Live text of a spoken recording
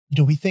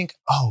we think,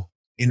 oh,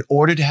 in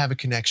order to have a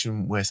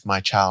connection with my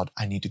child,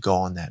 I need to go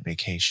on that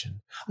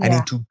vacation. I Yeah.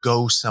 need to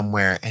go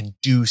somewhere and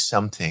do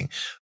something.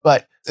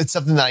 But it's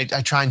something that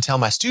I try and tell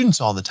my students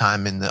all the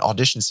time in the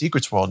audition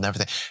secrets world and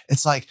everything.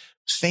 It's like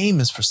fame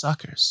is for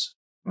suckers.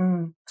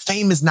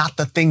 Fame is not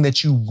the thing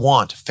that you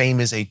want. Fame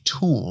is a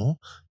tool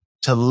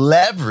to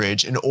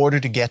leverage in order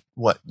to get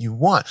what you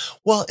want.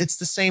 Well, it's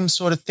the same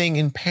sort of thing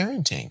in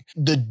parenting.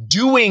 The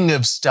doing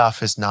of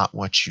stuff is not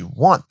what you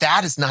want.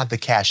 That is not the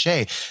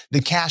cachet.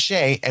 The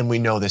cachet, and we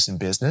know this in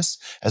business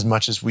as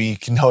much as we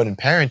can know it in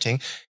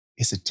parenting,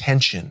 is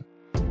attention.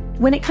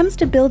 When it comes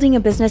to building a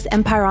business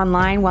empire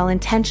online while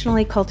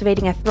intentionally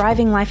cultivating a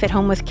thriving life at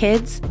home with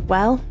kids,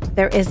 well,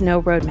 there is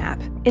no roadmap.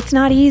 It's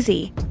not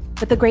easy.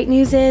 But the great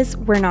news is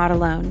we're not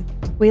alone.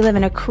 We live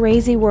in a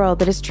crazy world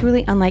that is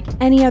truly unlike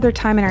any other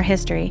time in our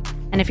history.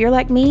 And if you're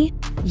like me,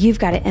 you've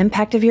got an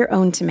impact of your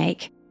own to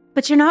make.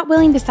 But you're not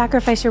willing to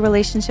sacrifice your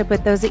relationship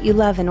with those that you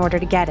love in order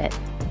to get it.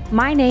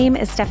 My name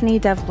is Stephanie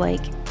Dove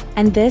Blake,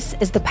 and this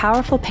is the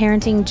Powerful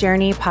Parenting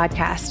Journey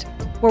podcast,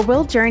 where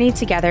we'll journey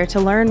together to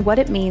learn what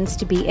it means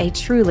to be a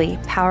truly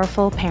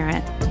powerful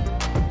parent.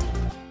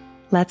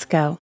 Let's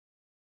go.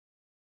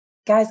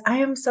 Guys, I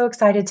am so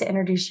excited to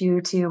introduce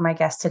you to my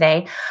guest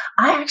today.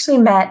 I actually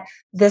met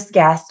this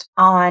guest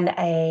on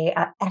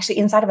actually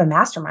inside of a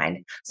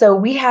mastermind. So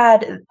we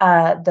had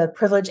the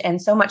privilege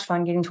and so much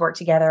fun getting to work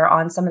together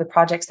on some of the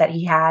projects that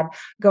he had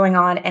going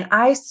on. And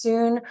I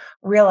soon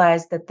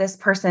realized that this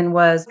person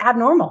was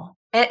abnormal.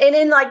 And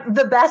in like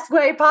the best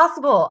way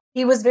possible.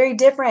 He was very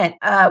different,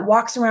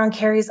 walks around,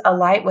 carries a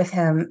light with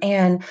him,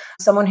 and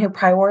someone who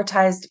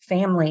prioritized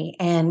family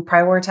and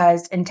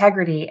prioritized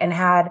integrity and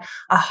had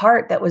a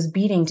heart that was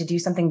beating to do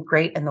something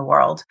great in the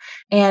world.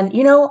 And,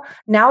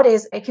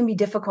 nowadays it can be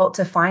difficult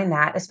to find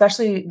that,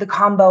 especially the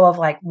combo of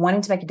like wanting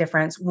to make a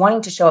difference,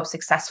 wanting to show up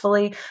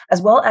successfully,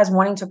 as well as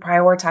wanting to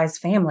prioritize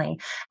family.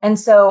 And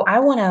so I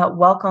want to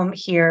welcome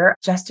here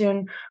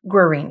Justin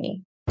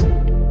Guarini.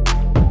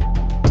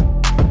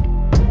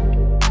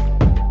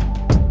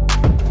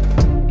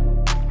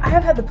 I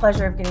have had the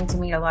pleasure of getting to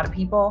meet a lot of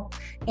people,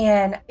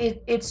 and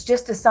it's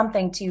just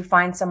something to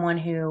find someone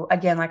who,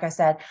 again, like I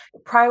said,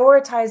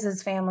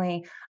 prioritizes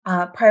family,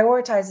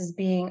 prioritizes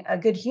being a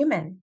good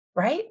human,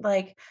 right?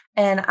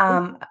 In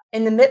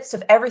the midst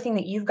of everything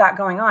that you've got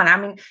going on. I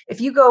mean,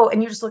 if you go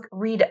and you just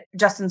read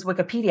Justin's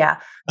Wikipedia,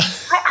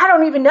 I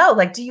don't even know,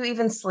 do you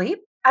even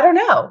sleep? I don't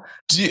know.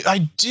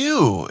 I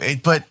do,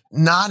 but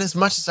not as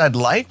much as I'd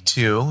like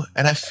to.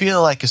 And I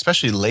feel like,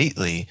 especially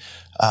lately,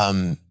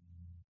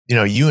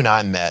 you and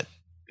I met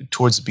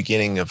towards the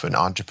beginning of an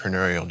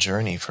entrepreneurial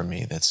journey for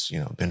me that's,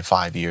 been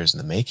 5 years in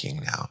the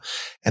making now.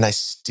 And I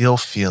still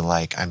feel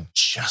like I'm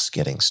just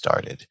getting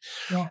started.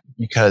 Yeah.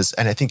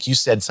 And I think you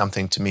said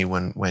something to me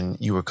when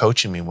you were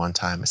coaching me one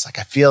time. It's like,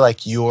 I feel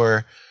like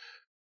you're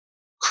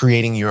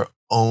creating your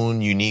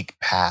own unique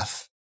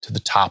path to the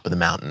top of the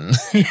mountain.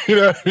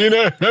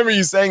 Remember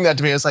you saying that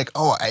to me? It's like,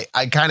 oh,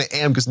 I kind of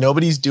am, because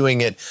nobody's doing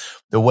it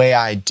the way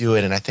I do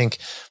it. And I think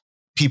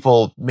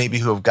people maybe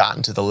who have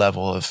gotten to the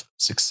level of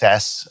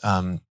success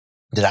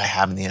that I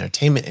have in the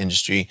entertainment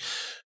industry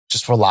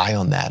just rely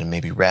on that and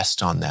maybe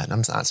rest on that. And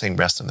I'm not saying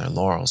rest on their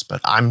laurels,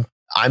 but I'm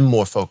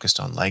more focused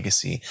on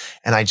legacy.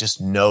 And I just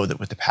know that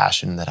with the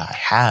passion that I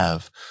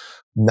have,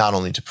 not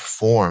only to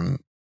perform,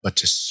 but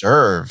to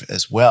serve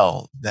as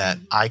well, that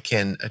I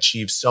can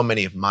achieve so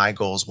many of my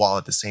goals while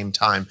at the same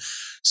time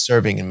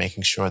serving and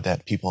making sure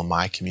that people in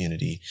my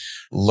community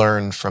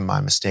learn from my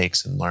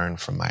mistakes and learn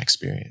from my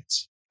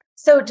experience.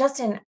 So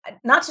Justin,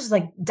 not just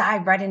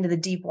dive right into the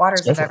deep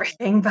waters of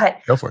everything, but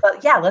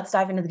yeah, let's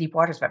dive into the deep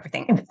waters of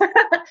everything.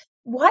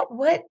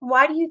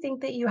 Why do you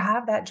think that you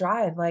have that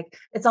drive?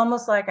 It's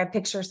almost like I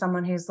picture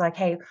someone who's like,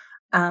 hey,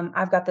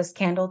 I've got this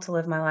candle to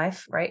live my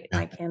life, right?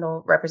 My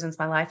candle represents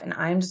my life, and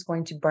I'm just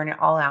going to burn it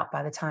all out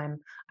by the time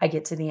I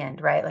get to the end,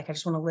 right? I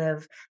just want to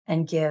live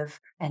and give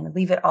and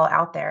leave it all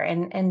out there.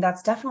 And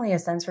that's definitely a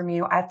sense for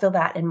me. I feel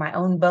that in my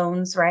own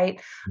bones,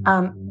 right?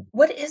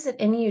 What is it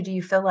in you? Do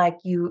you feel like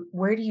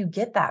where do you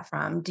get that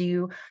from?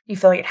 Do you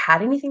feel like it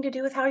had anything to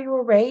do with how you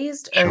were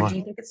raised, or do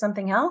you think it's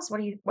something else? What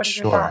are your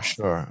thoughts?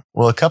 Sure.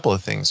 Well, a couple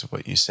of things of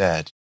what you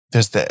said.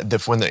 There's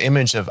when the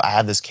image of I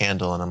have this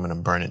candle and I'm going to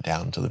burn it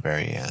down to the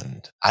very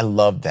end. I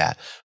love that.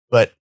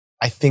 But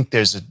I think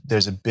there's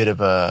a bit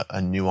of a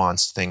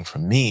nuanced thing for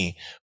me.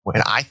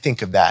 When I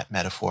think of that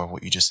metaphor of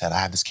what you just said, I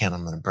have this candle,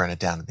 I'm going to burn it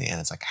down at the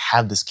end. It's like I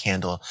have this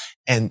candle.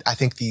 And I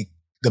think the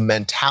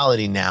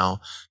mentality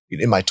now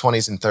in my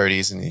 20s and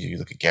 30s, and you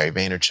look at Gary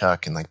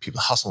Vaynerchuk and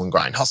people hustle and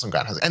grind.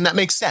 And that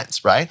makes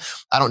sense, right?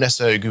 I don't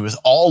necessarily agree with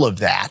all of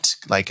that.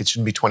 It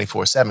shouldn't be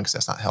 24/7 because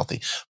that's not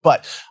healthy.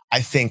 But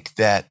I think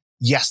that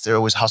yes, there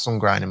was hustle and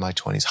grind in my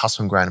 20s,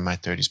 hustle and grind in my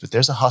 30s, but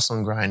there's a hustle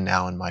and grind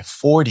now in my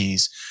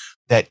 40s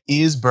that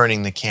is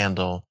burning the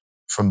candle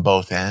from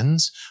both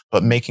ends,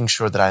 but making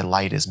sure that I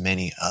light as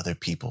many other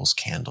people's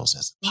candles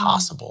as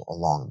possible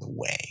along the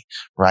way,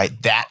 right?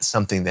 That's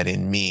something that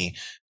in me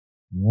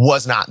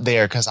was not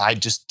there because I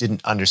just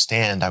didn't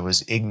understand. I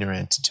was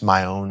ignorant to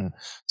my own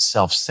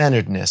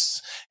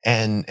self-centeredness.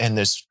 And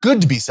there's good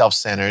to be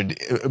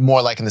self-centered,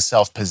 more like in the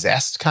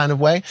self-possessed kind of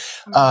way.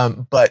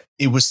 But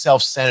it was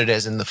self-centered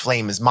as in the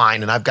flame is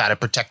mine and I've got to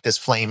protect this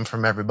flame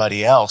from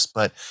everybody else.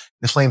 But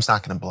the flame's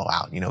not going to blow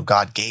out.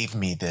 God gave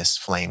me this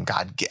flame.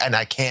 And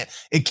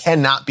it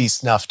cannot be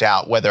snuffed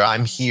out, whether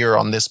I'm here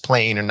on this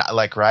plane or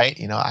not, right?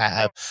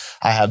 I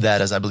have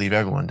that, as I believe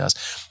everyone does.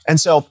 And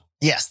so,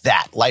 yes,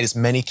 that light as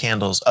many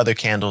candles, other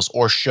candles,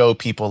 or show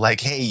people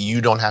like, hey,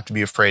 you don't have to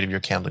be afraid of your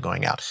candle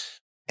going out.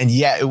 And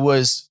yeah, it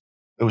was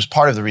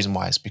part of the reason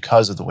why. It's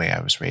because of the way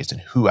I was raised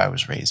and who I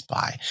was raised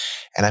by.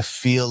 And I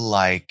feel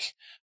like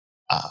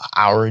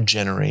our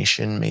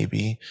generation,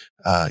 maybe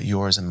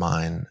yours and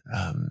mine,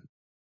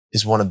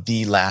 is one of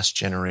the last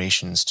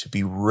generations to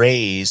be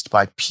raised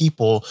by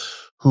people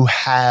who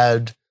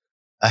had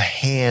a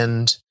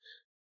hand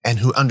and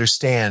who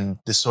understand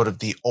this sort of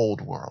the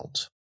old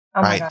world.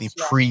 Right? The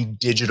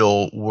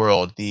pre-digital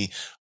world, the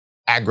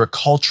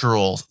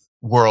agricultural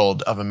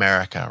world of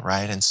America,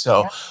 right? And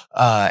so,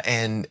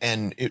 and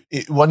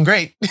it wasn't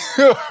great,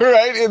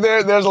 right? And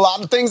there's a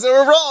lot of things that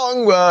were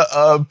wrong,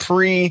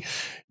 70s,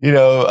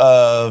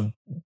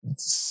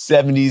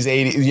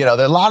 80s, there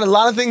are a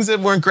lot of things that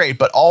weren't great,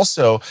 but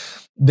also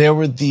there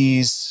were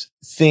these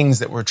things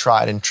that were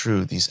tried and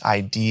true, these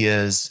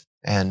ideas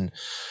and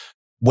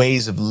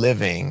ways of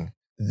living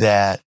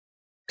that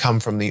come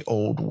from the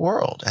old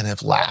world and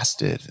have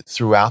lasted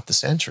throughout the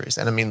centuries.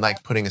 And I mean,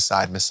 like putting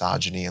aside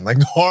misogyny and like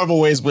the horrible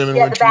ways women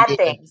were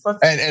treated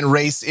and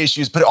race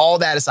issues, but all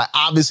that aside,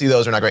 obviously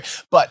those are not great.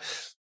 But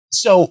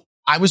so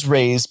I was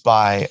raised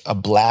by a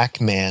Black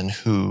man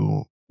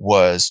who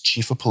was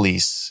chief of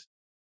police,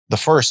 the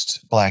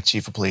first Black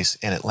chief of police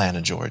in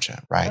Atlanta,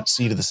 Georgia, right?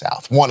 Seat of the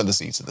South, one of the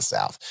seats of the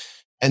South.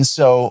 And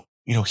so,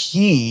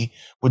 he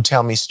would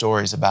tell me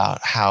stories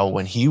about how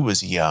when he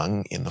was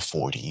young in the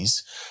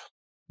 40s,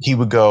 he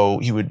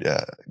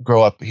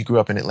grew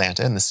up in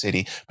Atlanta in the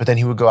city, but then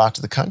he would go out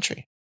to the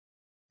country.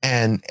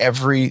 And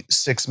every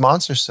 6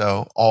 months or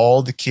so,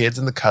 all the kids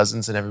and the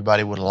cousins and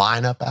everybody would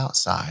line up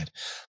outside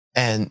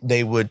and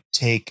they would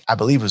take, I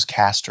believe it was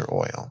castor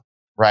oil,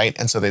 right?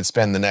 And so they'd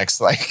spend the next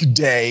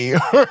day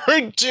or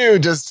two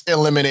just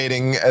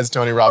eliminating, as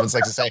Tony Robbins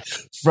likes to say,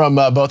 from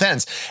both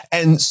ends.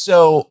 And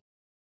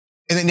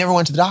they never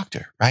went to the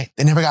doctor, right?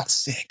 They never got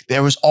sick.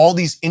 There was all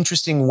these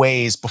interesting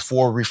ways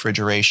before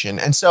refrigeration.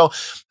 And so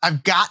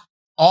I've got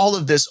all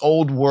of this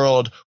old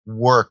world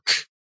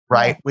work,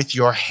 right? With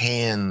your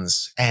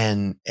hands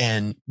and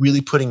really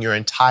putting your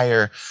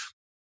entire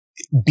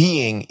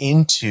being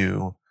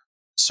into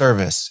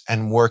service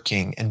and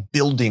working and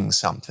building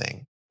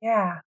something.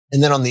 Yeah.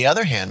 And then on the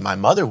other hand, my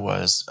mother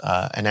was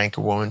an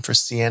anchor woman for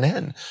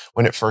CNN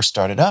when it first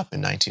started up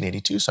in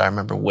 1982. So I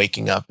remember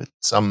waking up at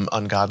some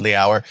ungodly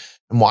hour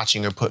and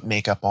watching her put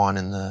makeup on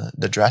in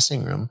the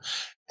dressing room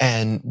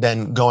and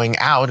then going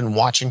out and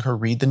watching her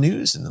read the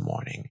news in the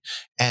morning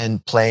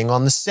and playing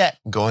on the set,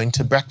 going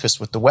to breakfast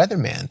with the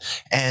weatherman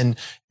and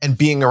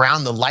being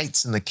around the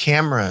lights and the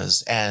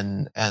cameras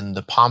and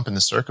the pomp and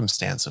the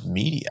circumstance of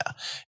media.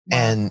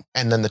 And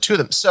then the two of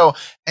them. So,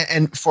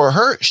 and for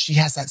her, she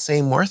has that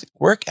same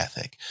work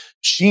ethic.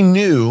 She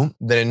knew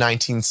that in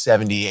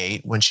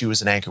 1978, when she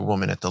was an anchor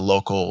woman at the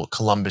local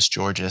Columbus,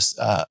 Georgia,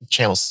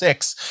 Channel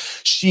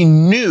 6, she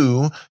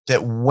knew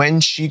that when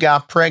she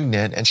got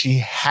pregnant, and she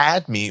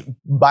had me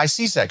by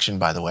C-section,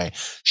 by the way,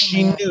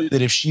 she knew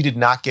that if she did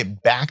not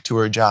get back to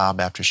her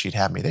job after she'd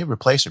had me, they'd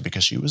replace her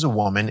because she was a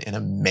woman in a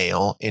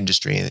male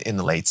industry in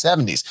the late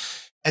 70s.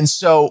 And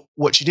so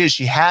what she did,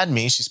 she had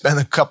me, she spent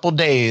a couple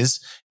days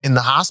in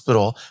the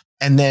hospital,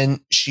 and then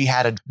she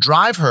had to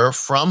drive her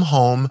from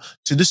home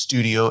to the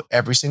studio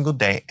every single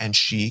day. And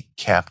she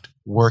kept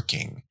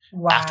working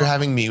after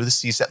having me with a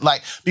C-section,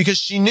 because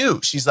she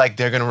knew, she's like,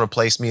 they're going to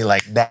replace me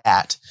like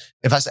that.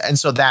 And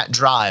so that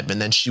drive,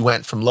 and then she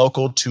went from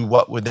local to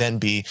what would then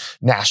be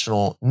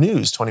national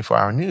news,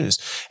 24-hour news.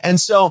 And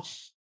so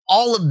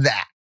all of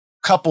that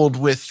coupled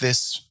with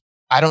this,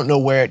 I don't know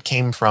where it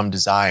came from,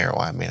 desire.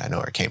 Well, I mean, I know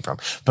where it came from,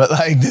 but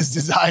this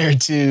desire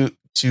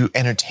to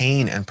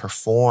entertain and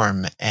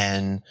perform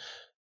and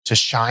to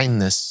shine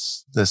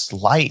this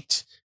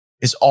light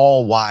is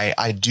all why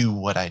I do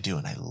what I do.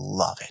 And I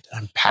love it.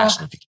 I'm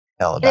passionate, if you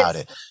can tell, about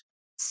it.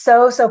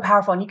 So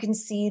powerful. And you can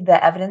see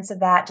the evidence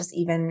of that just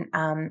even,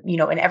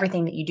 in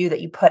everything that you do,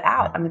 that you put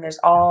out. I mean, there's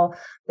all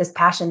this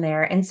passion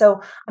there. And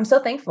so I'm so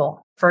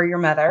thankful for your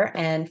mother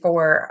and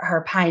for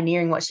her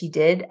pioneering what she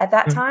did at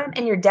that time,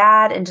 and your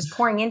dad, and just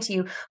pouring into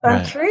you. But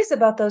I'm curious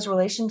about those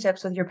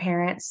relationships with your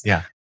parents.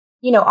 Yeah.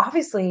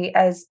 Obviously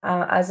as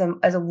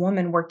a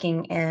woman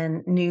working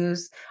in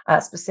news,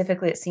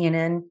 specifically at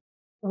CNN,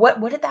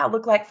 what did that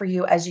look like for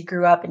you as you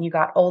grew up and you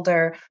got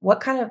older? What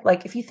kind of,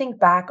 if you think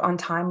back on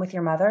time with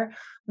your mother,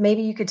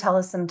 maybe you could tell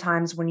us some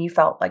times when you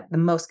felt like the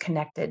most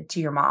connected to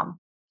your mom.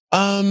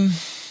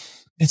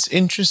 It's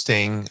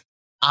interesting.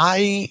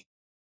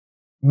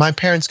 My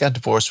parents got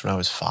divorced when I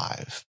was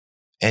 5,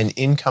 and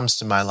in comes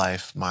to my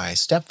life my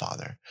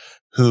stepfather,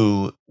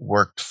 who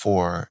worked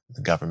for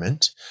the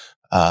government,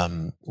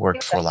 He worked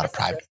was for a a lot of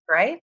private. physicist,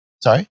 right?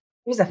 Sorry?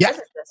 He was a Yeah.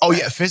 physicist, Oh,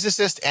 right? yeah.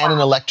 Physicist and an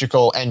Wow.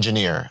 electrical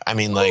engineer. I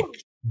mean, like, Ooh.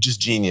 just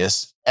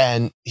genius.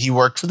 And he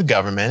worked for the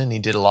government, and he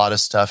did a lot of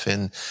stuff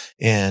in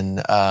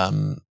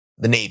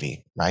the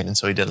Navy, right? And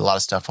so he did a lot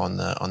of stuff on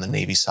the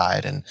Navy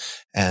side, and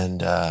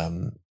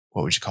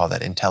what would you call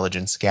that?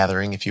 Intelligence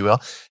gathering, if you will.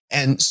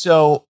 And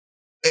so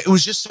it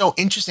was just so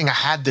interesting. I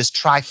had this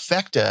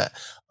trifecta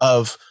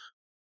of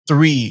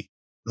three,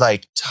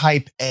 like,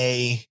 type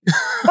A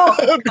Oh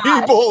my gosh.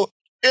 people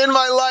in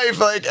my life,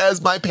 like,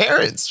 as my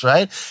parents,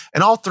 right?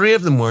 And all three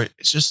of them were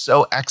just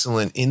so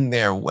excellent in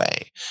their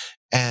way.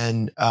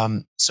 And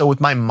so with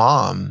my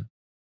mom,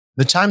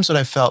 the times when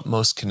I felt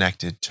most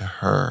connected to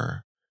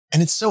her,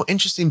 and it's so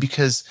interesting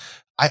because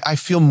I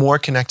feel more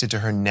connected to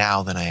her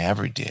now than I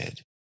ever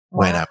did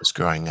when Wow. I was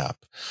growing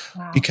up,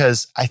 Wow.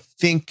 because I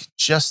think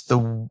just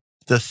the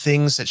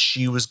things that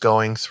she was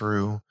going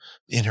through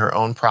in her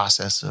own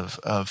process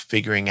of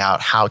figuring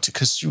out how to,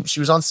 because she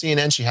was on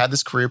CNN, she had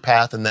this career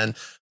path, and then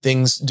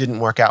things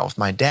didn't work out with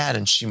my dad,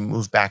 and she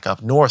moved back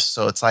up north.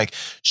 So it's like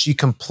she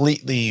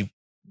completely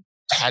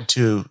had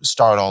to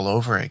start all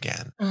over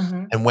again,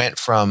 Mm-hmm. and went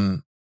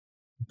from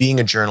being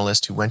a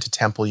journalist who went to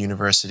Temple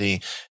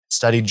University,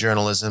 studied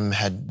journalism,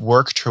 had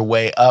worked her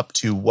way up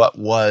to what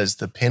was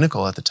the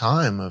pinnacle at the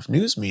time of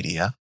news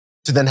media,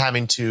 to then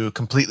having to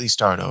completely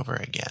start over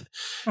again.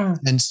 Mm.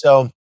 And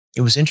so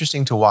it was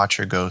interesting to watch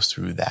her go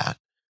through that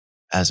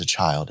as a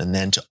child, and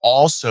then to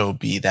also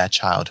be that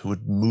child who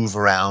would move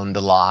around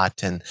a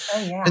lot. And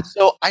Oh yeah.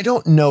 so I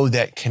don't know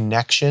that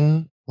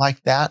connection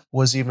like that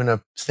was even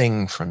a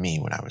thing for me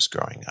when I was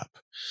growing up.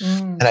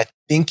 Mm. And I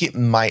think it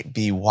might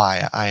be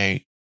why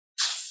I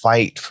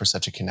fight for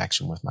such a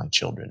connection with my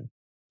children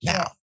now,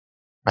 Yes.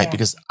 right? Yes.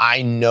 Because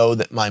I know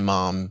that my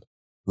mom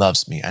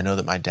loves me. I know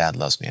that my dad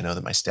loves me. I know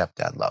that my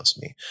stepdad loves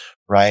me,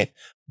 right?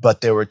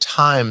 But there were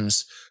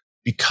times,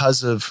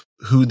 because of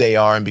who they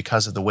are and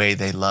because of the way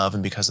they love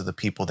and because of the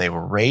people they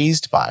were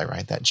raised by,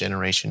 right? That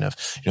generation of,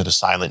 the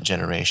silent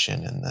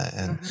generation and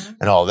Mm-hmm.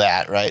 and all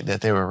that, right?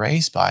 That they were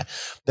raised by,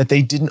 that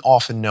they didn't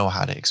often know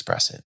how to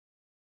express it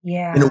in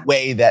a Yeah.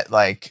 way that,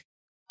 like,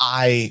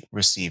 I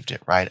received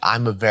it, right?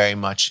 I'm a very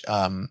much,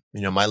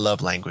 my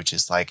love language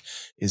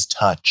is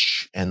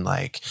touch, and,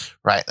 like,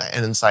 right.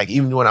 And it's like,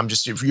 even when I'm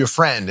just your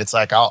friend, it's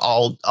like,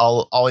 I'll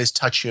always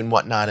touch you and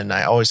whatnot. And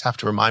I always have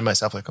to remind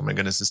myself, like, oh my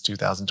goodness, it's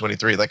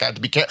 2023. Like, I have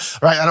to be careful,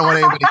 right? I don't want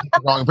anybody to get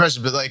the wrong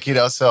impression, but, like,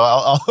 so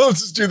I'll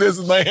just do this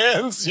with my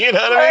hands, you know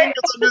what I mean? Right.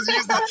 'Cause I'm just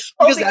using it,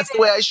 because that's the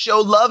way I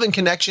show love and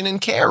connection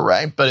and care,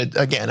 right? But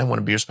again, I want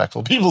to be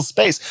respectful of people's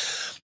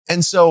space.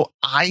 And so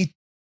I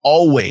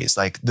always,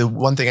 like, the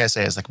one thing I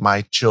say is, like,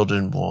 my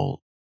children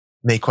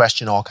may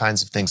question all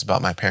kinds of things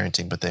about my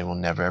parenting, but they will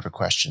never ever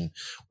question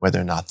whether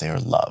or not they are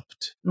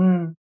loved.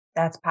 Mm,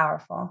 that's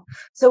powerful.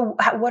 So,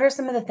 what are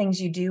some of the things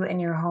you do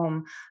in your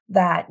home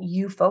that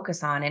you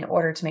focus on in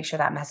order to make sure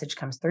that message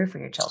comes through for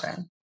your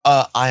children?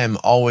 I am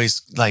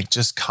always, like,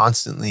 just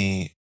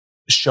constantly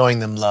showing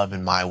them love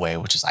in my way,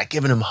 which is like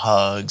giving them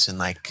hugs and,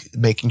 like,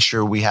 making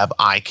sure we have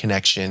eye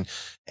connection.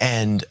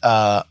 And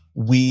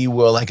we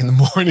will, like, in the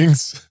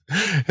mornings,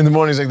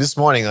 like this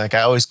morning, like,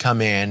 I always come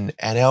in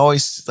and I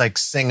always, like,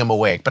 sing them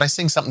awake, but I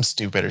sing something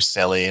stupid or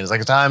silly. And it's like,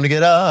 it's time to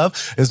get up.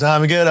 It's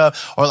time to get up.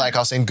 Or, like,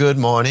 I'll sing good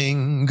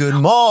morning, good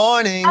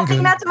morning. I sing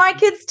Good that to my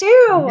kids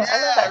too. I love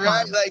Yeah, that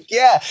right. song. Like,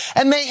 yeah.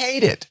 And they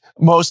hate it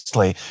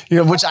mostly,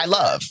 which I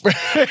love.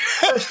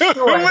 For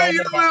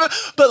sure.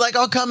 But, like,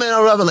 I'll come in,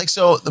 I'll rub it. Like,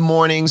 so the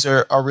mornings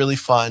are really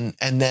fun.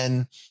 And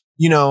then,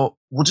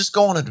 we'll just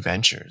go on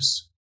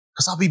adventures,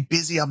 because I'll be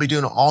busy. I'll be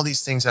doing all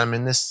these things. I'm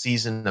in this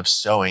season of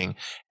sewing.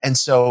 And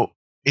so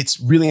it's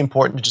really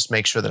important to just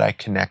make sure that I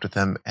connect with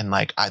them. And,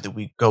 like, either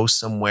we go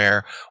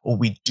somewhere or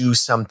we do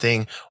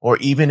something, or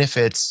even if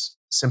it's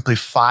simply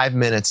 5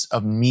 minutes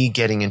of me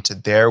getting into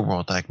their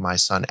world. Like, my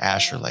son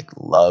Asher, like,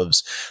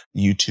 loves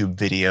YouTube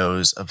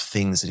videos of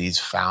things that he's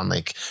found,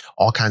 like,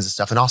 all kinds of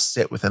stuff. And I'll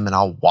sit with him and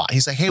I'll watch.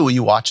 He's like, hey, will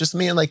you watch this with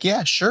me? I'm like,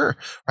 yeah, sure.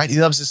 Right. He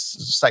loves this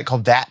site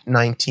called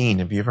That19.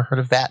 Have you ever heard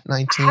of I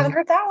That19? haven't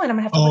heard that one. I'm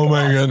gonna have to Oh look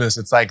my it up. goodness.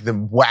 It's like the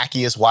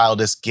wackiest,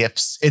 wildest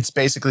gifts. It's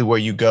basically where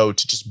you go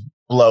to just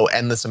blow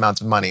endless amounts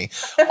of money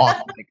on,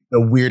 like,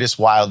 the weirdest,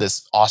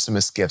 wildest,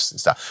 awesomest gifts and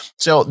stuff.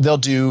 So they'll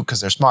do,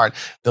 because they're smart,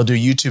 they'll do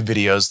YouTube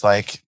videos,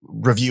 like,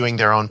 reviewing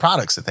their own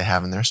products that they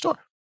have in their store.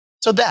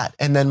 So that,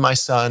 and then my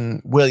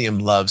son William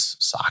loves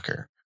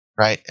soccer,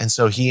 right? And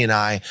so he and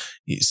I,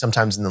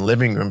 sometimes in the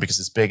living room, because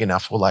it's big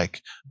enough,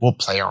 we'll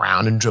play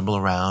around and dribble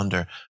around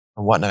or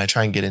whatnot. I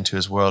try and get into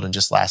his world. And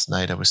just last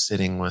night I was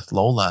sitting with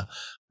Lola,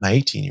 my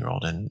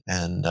 18-year-old,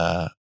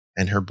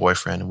 and her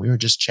boyfriend, and we were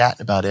just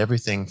chatting about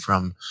everything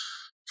from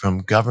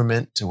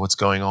government to what's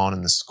going on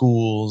in the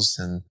schools,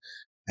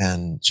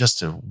 and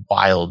just a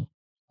wild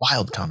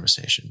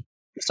conversation.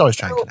 It's always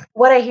trying to So connect.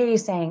 what I hear you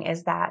saying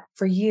is that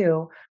for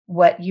you,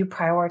 what you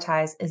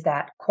prioritize is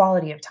that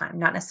quality of time,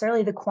 not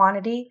necessarily the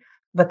quantity,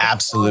 but the quality of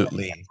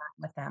Absolutely. time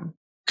with them.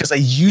 Because I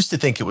used to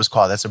think it was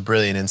quality. That's a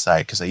brilliant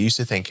insight, because I used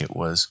to think it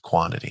was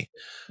quantity.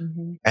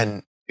 Mhm.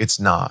 And It's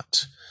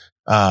not.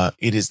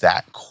 It is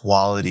that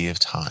quality of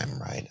time,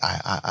 right?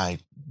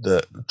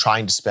 The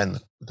trying to spend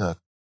the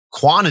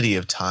quantity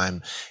of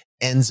time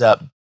ends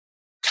up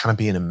kind of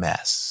being a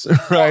mess,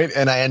 right?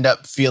 And I end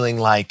up feeling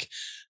like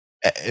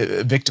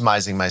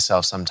victimizing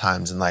myself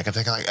sometimes, and like I'm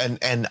thinking like,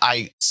 and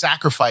I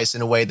sacrifice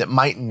in a way that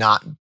might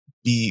not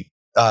be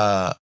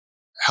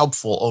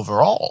helpful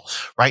overall,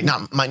 right?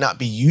 Might not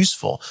be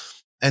useful,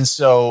 and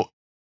so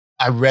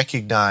I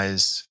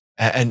recognize.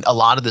 And a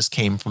lot of this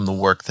came from the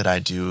work that I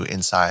do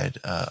inside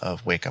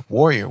of Wake Up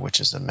Warrior, which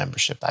is a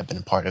membership I've been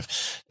a part of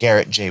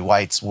Garrett J.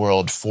 White's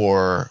world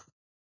for,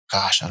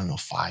 gosh, I don't know,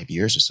 5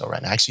 years or so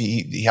right now. Actually,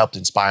 he helped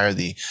inspire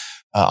the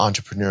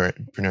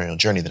entrepreneurial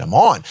journey that I'm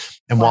on.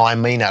 And while I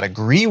may not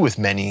agree with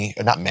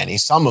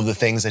some of the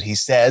things that he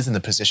says and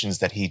the positions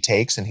that he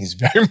takes, and he's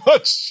very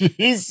much,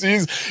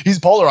 he's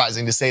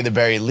polarizing to say the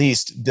very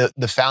least,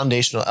 the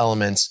foundational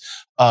elements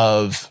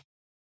of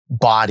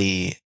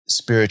body,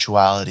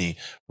 spirituality,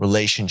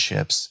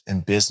 relationships,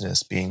 and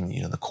business being,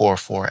 the core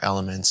 4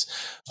 elements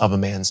of a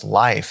man's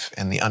life,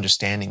 and the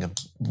understanding of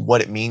what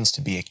it means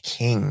to be a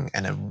king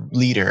and a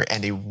leader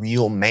and a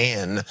real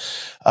man,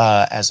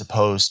 as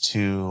opposed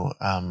to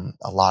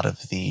a lot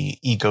of the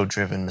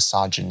ego-driven,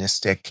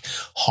 misogynistic,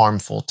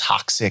 harmful,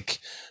 toxic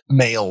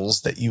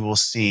males that you will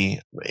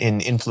see in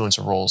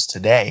influencer roles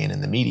today and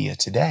in the media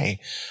today.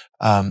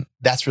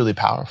 That's really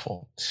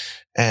powerful.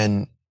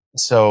 And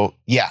so,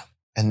 yeah.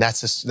 And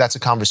that's a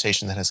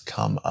conversation that has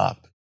come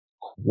up.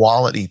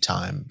 Quality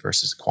time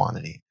versus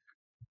quantity.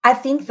 I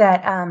think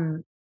that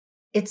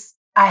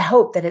I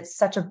hope that it's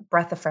such a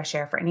breath of fresh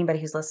air for anybody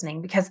who's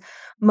listening, because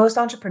most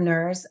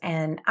entrepreneurs,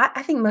 and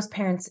I think most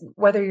parents,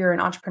 whether you're an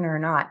entrepreneur or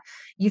not,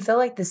 you feel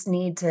like this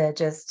need to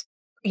just,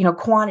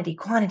 quantity,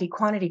 quantity,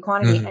 quantity,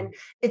 quantity. Mm-hmm. And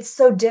it's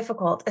so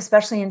difficult,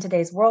 especially in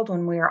today's world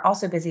when we are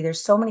also busy.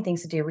 There's so many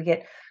things to do. We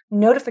get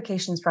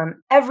notifications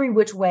from every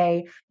which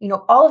way,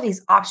 all of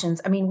these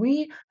options. I mean,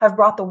 we have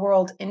brought the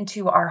world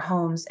into our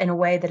homes in a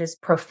way that is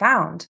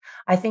profound.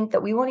 I think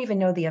that we won't even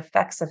know the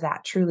effects of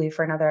that truly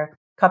for another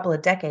couple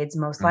of decades,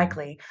 most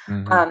likely.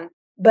 Mm-hmm.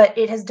 But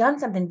it has done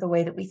something to the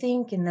way that we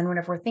think. And then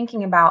whenever we're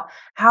thinking about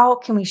how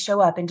can we show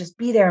up and just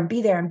be there and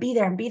be there and be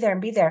there and be there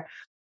and be there.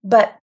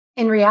 But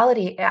in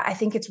reality, I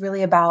think it's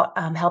really about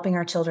helping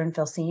our children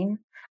feel seen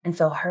and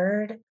feel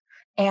heard.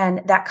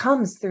 And that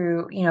comes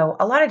through,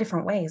 a lot of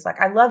different ways. Like,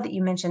 I love that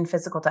you mentioned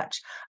physical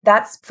touch.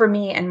 That's for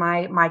me and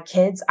my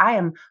kids. I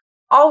am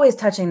always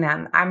touching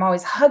them. I'm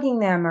always hugging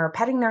them or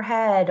petting their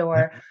head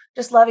or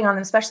just loving on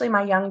them, especially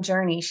my young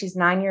Journey. She's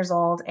 9 years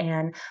old,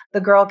 and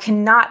the girl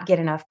cannot get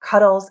enough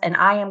cuddles. And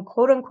I am,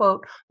 quote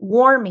unquote,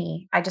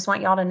 warmy. I just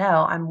want y'all to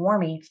know I'm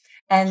warmy.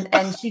 And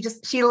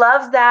she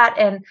loves that.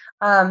 And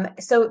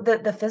so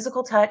the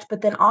physical touch,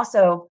 but then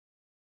also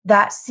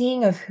that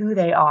seeing of who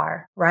they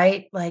are,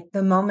 right? Like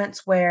the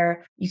moments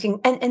where you can,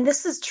 and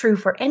this is true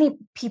for any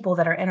people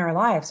that are in our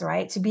lives,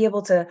 right? To be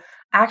able to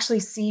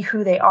actually see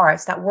who they are.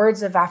 It's that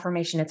words of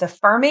affirmation. It's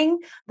affirming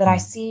that I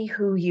see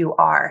who you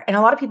are. And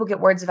a lot of people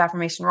get words of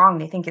affirmation wrong.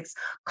 They think it's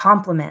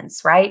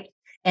compliments, right?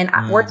 And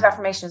words of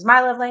affirmation is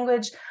my love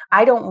language.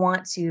 I don't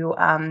want to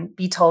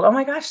be told, oh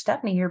my gosh,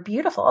 Stephanie, you're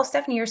beautiful. Oh,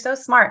 Stephanie, you're so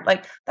smart.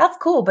 Like, that's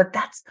cool. But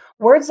that's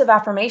words of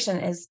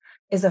affirmation is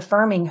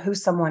affirming who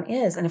someone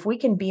is. And if we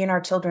can be in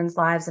our children's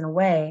lives in a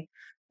way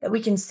that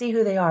we can see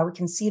who they are, we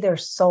can see their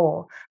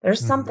soul.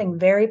 There's something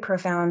very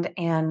profound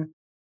and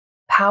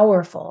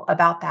powerful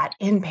about that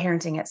in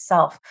parenting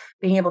itself,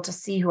 being able to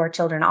see who our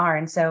children are.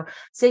 And so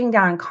sitting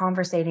down and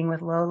conversating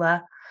with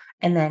Lola,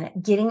 and then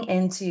getting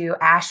into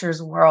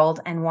Asher's world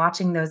and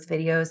watching those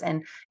videos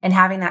and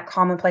having that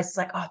commonplace is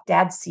like, oh,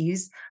 dad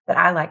sees that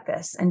I like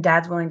this, and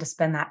dad's willing to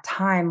spend that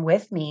time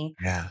with me.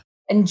 Yeah.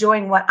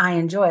 Enjoying what I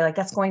enjoy. Like,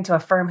 that's going to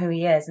affirm who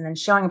he is. And then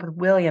showing up with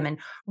William and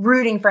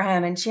rooting for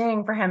him and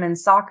cheering for him in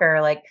soccer.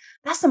 Like,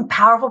 that's some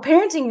powerful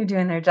parenting you're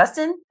doing there,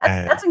 Justin.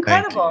 That's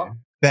incredible.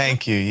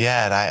 Thank you.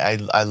 Yeah.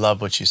 And I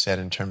love what you said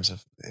in terms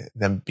of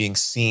them being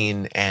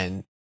seen,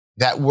 and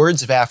that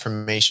words of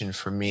affirmation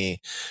for me.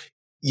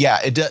 Yeah.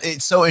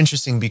 It's so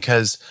interesting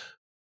because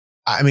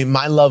I mean,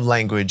 my love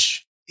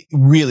language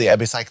really,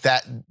 it's like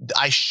that.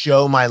 I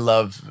show my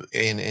love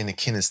in a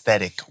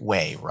kinesthetic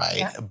way. Right.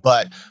 Yeah.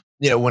 But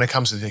when it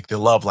comes to the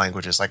love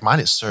languages, like mine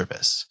is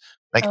service.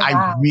 Like,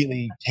 I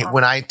really,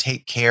 when I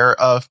take care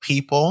of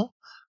people,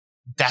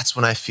 that's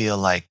when I feel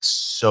like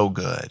so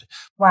good.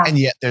 Wow. And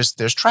yet there's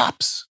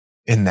traps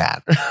in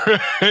that.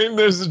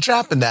 There's a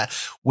trap in that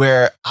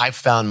where I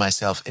found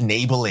myself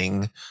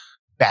enabling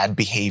bad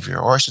behavior,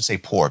 or I should say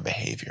poor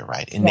behavior,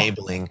 right?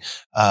 Enabling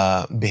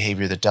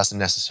behavior that doesn't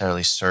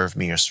necessarily serve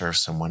me or serve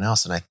someone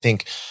else. And I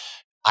think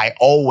I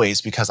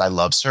always, because I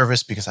love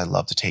service, because I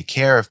love to take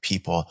care of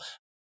people,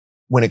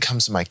 when it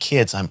comes to my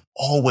kids, I'm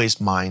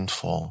always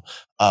mindful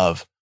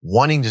of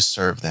wanting to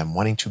serve them,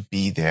 wanting to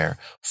be there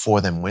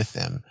for them, with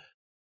them,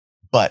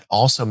 but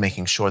also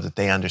making sure that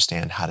they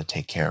understand how to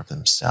take care of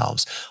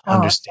themselves,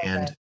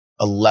 understand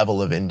a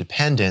level of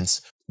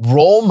independence,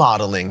 role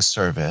modeling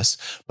service,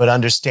 but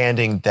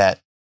understanding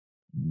that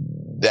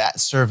that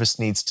service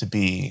needs to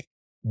be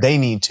they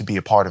need to be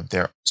a part of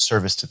their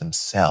service to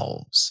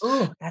themselves.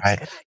 Ooh, that's Right.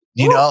 good.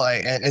 You Ooh. know,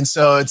 like, and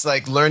so it's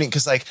like learning,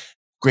 because like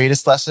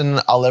greatest lesson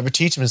I'll ever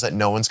teach them is that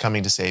no one's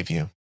coming to save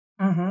you.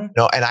 Mm-hmm.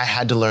 No, and I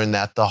had to learn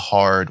that the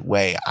hard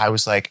way. I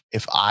was like,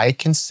 if I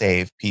can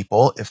save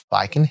people, if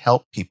I can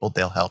help people,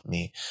 they'll help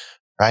me.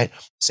 Right.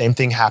 Same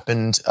thing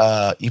happened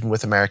even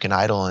with American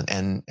Idol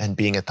and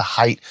being at the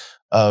height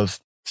of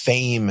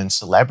fame and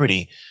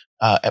celebrity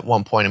at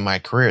one point in my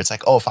career. It's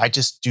like, oh, if I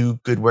just do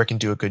good work and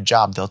do a good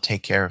job, they'll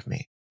take care of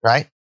me.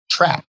 Right.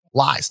 Trap.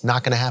 Lies.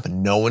 Not going to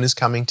happen. No one is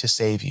coming to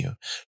save you.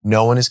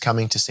 No one is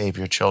coming to save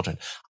your children.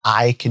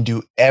 I can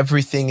do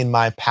everything in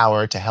my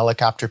power to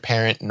helicopter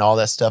parent and all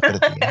that stuff. But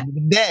at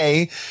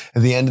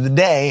the end of the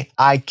day,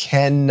 I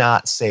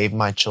cannot save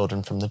my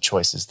children from the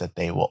choices that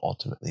they will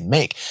ultimately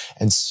make.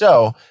 And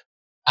so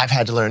I've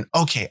had to learn,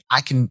 okay,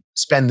 I can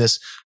spend this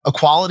a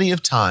quality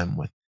of time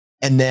with.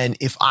 And then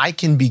if I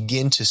can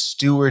begin to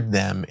steward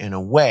them in a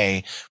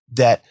way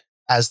that,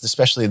 as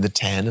especially the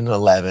 10 and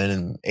 11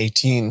 and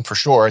 18 for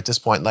sure at this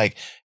point, like,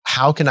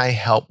 how can I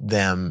help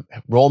them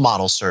role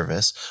model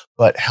service,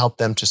 but help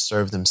them to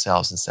serve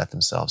themselves and set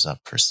themselves up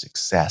for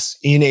success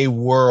in a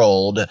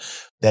world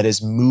that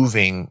is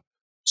moving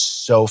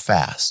so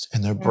fast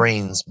and their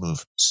brains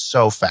move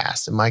so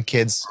fast. And my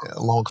kids,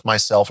 along with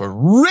myself, are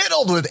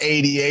riddled with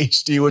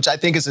ADHD, which I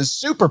think is a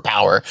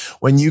superpower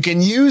when you can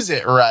use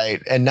it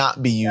right and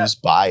not be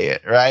used by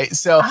it. Right.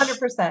 So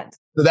 100%.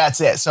 So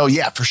that's it. So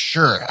yeah, for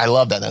sure. I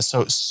love that. That's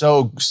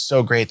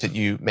so great that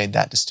you made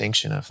that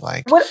distinction of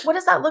like, What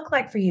does that look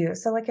like for you?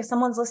 So like if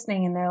someone's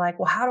listening and they're like,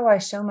 well, how do I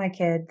show my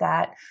kid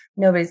that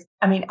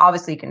I mean,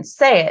 obviously you can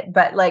say it,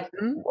 but like,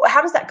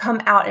 how does that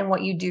come out in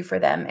what you do for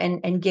them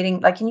and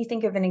getting, like, can you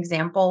think of an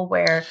example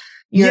where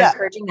you're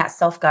encouraging that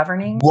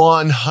self-governing?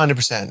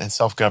 100%. And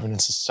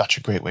self-governance is such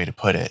a great way to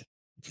put it.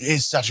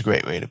 It's such a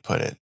great way to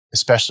put it,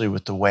 especially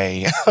with the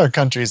way our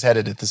country is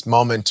headed at this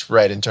moment,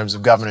 right, in terms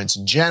of governance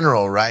in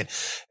general, right?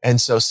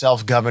 And so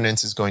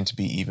self-governance is going to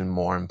be even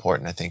more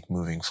important, I think,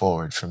 moving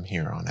forward from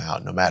here on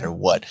out, no matter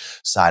what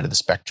side of the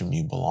spectrum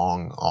you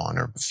belong on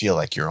or feel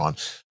like you're on.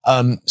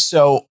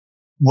 So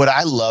what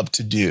I love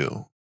to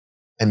do,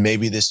 and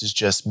maybe this is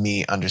just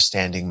me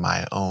understanding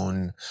my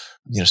own,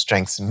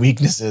 strengths and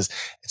weaknesses,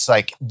 it's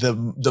like the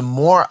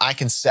more I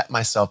can set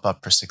myself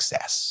up for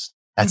success.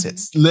 That's it.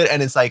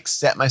 And it's like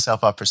set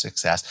myself up for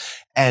success.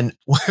 And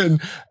when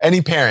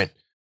any parent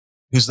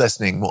who's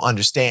listening will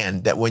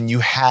understand that when you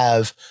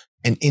have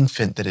an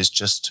infant that is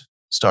just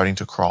starting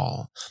to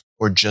crawl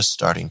or just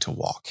starting to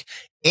walk,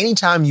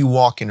 anytime you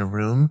walk in a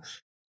room,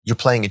 you're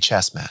playing a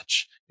chess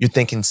match. You're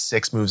thinking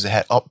 6 moves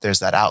ahead. Oh, there's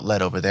that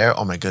outlet over there.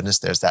 Oh my goodness,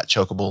 there's that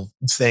chokeable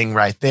thing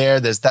right there.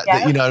 There's that,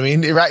 you know what I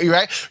mean? You're right. You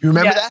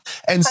remember that?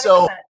 And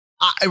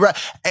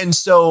 100%.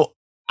 so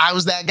I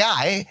was that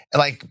guy,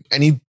 like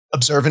any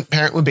observant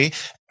parent would be.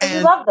 And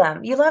you love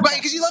them. You love them. Right,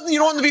 because you love them. You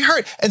don't want them to be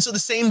hurt. And so the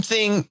same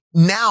thing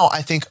now,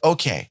 I think,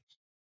 okay,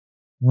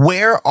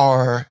 where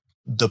are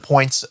the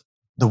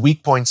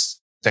weak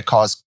points that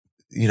cause,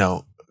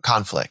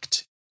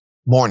 conflict?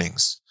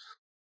 Mornings.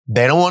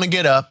 They don't want to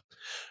get up.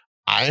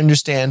 I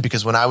understand,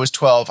 because when I was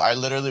 12, I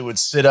literally would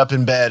sit up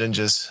in bed and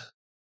just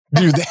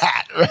do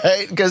that,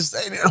 right? Because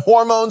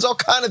hormones, all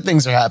kind of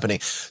things are happening.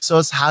 So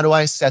it's, how do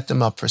I set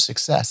them up for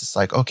success? It's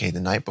like, okay, the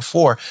night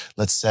before,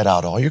 let's set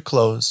out all your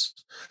clothes.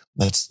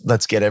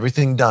 Let's get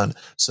everything done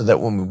so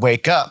that when we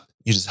wake up,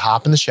 you just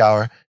hop in the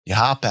shower, you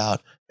hop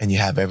out, and you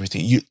have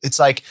everything. It's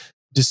like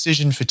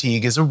decision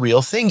fatigue is a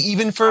real thing,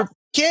 even for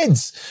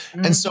kids.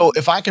 And so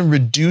if I can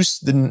reduce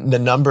the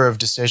number of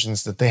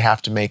decisions that they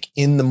have to make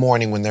in the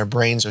morning when their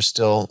brains are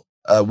still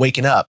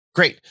waking up,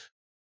 great.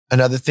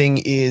 Another thing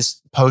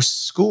is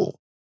post school.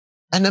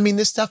 And I mean,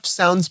 this stuff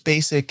sounds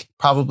basic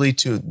probably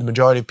to the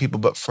majority of people,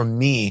 but for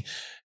me,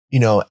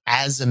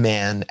 as a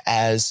man,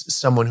 as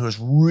someone who has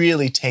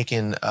really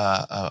taken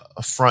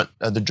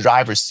the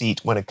driver's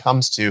seat when it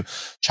comes to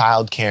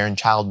childcare and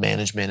child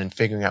management and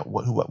figuring out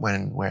who, what, when,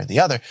 and where the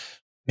other,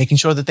 making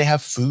sure that they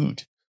have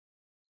food.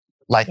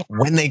 Like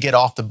when they get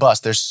off the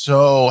bus, they're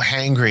so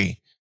hangry.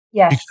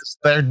 Yes.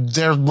 Because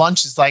their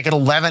lunch is like at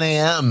 11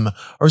 a.m.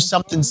 or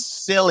something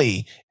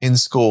silly in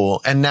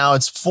school. And now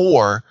it's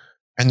 4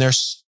 and they're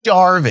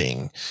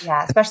starving.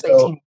 Yeah, especially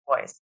teenage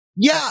boys.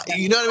 Yeah,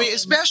 you know what I mean?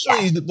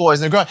 Especially the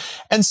boys, they're growing.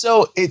 And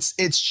so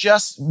it's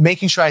just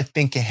making sure I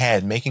think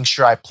ahead, making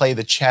sure I play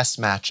the chess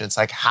match. And it's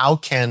like, how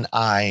can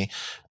I,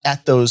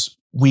 at those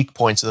weak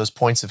points, those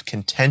points of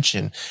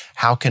contention,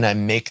 how can I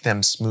make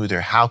them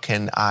smoother? How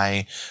can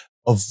I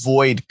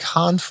avoid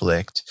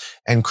conflict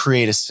and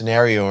create a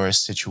scenario or a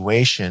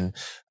situation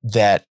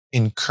that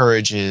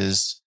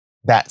encourages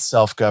that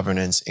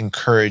self-governance,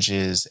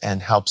 encourages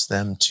and helps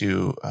them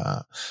to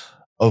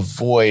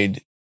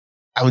avoid,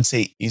 I would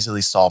say,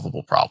 easily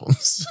solvable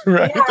problems,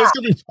 right? Yeah. There's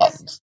gonna be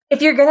problems.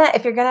 If you're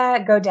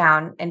gonna go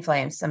down in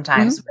flames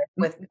sometimes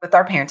with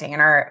our parenting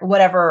and our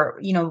whatever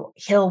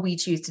hill we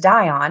choose to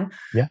die on,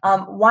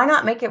 why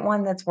not make it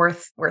one that's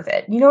worth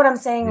it? You know what I'm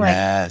saying?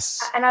 Yes.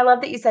 Like, and I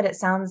love that you said it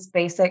sounds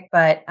basic,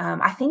 but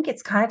I think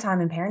it's kind of time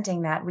in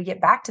parenting that we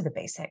get back to the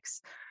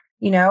basics.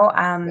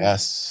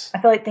 Yes.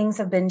 I feel like things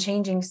have been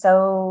changing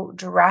so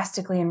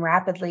drastically and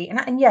rapidly.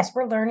 And yes,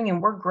 we're learning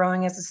and we're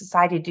growing as a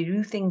society to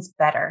do things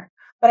better.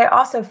 But I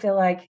also feel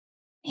like,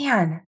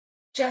 man,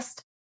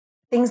 just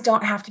things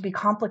don't have to be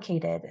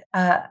complicated.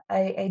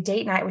 A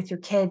date night with your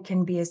kid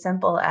can be as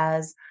simple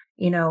as,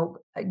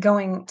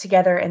 going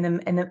together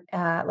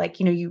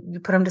you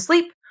put them to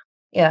sleep.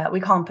 Yeah, we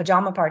call them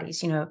pajama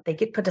parties. They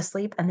get put to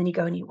sleep and then you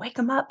go and you wake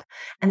them up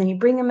and then you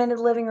bring them into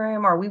the living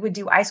room, or we would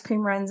do ice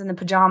cream runs in the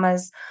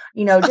pajamas,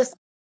 just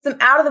some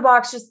out of the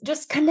box,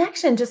 just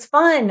connection, just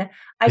fun Yeah.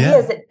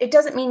 ideas. It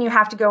doesn't mean you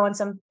have to go on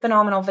some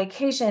phenomenal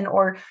vacation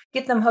or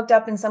get them hooked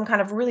up in some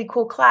kind of really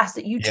cool class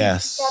that you two do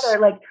Yes. together.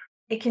 Like,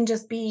 it can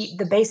just be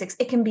the basics.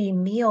 It can be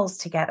meals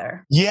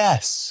together.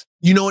 Yes.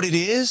 You know what it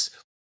is?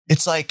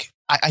 It's like,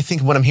 I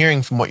think what I'm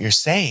hearing from what you're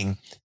saying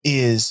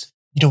is,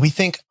 we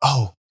think,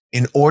 oh,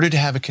 in order to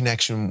have a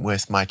connection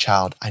with my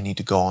child, I need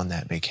to go on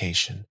that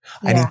vacation.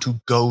 I Yeah. need to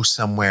go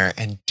somewhere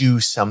and do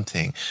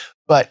something.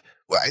 But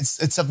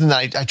it's something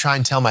that I try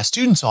and tell my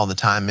students all the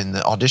time in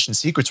the audition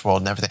secrets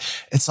world and everything.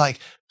 It's like,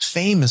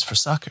 fame is for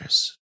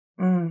suckers.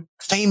 Mm.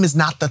 Fame is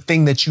not the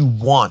thing that you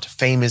want.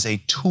 Fame is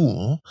a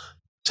tool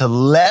to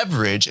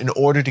leverage in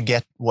order to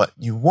get what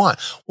you want.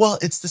 Well,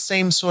 it's the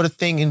same sort of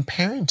thing in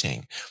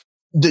parenting.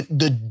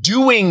 The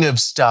doing of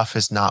stuff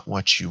is not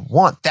what you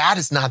want. That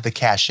is not the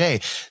cachet.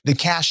 The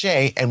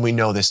cachet, and we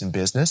know this in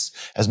business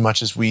as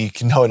much as we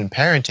can know it in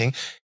parenting,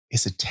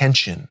 is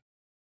attention.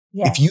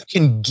 If you Yes.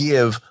 can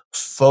give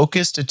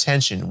focused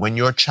attention when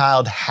your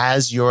child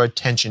has your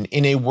attention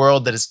in a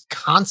world that is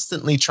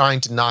constantly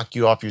trying to knock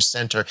you off your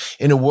center,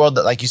 in a world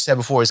that, like you said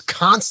before, is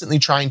constantly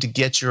trying to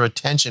get your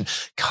attention,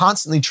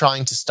 constantly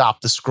trying to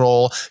stop the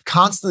scroll,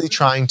 constantly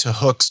trying to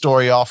hook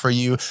story offer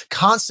you,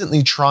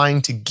 constantly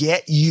trying to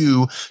get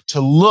you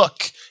to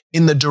look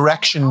in the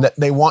direction that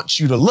they want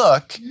you to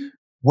look.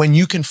 When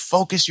you can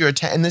focus your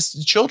attention, and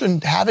this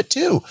children have it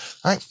too,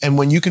 right? And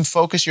when you can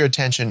focus your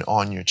attention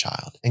on your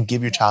child and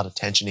give your child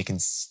attention, it can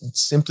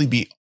simply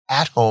be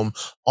at home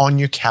on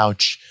your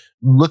couch,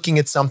 looking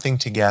at something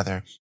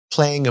together,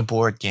 playing a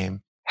board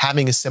game,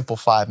 having a simple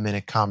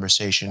 5-minute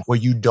conversation where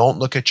you don't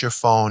look at your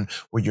phone,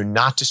 where you're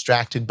not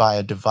distracted by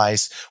a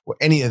device or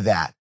any of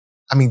that.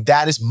 I mean,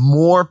 that is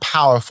more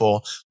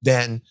powerful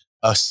than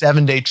a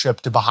 7-day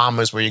trip to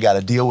Bahamas where you got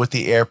to deal with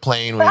the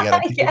airplane, where you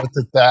got to deal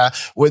Yeah.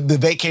 with the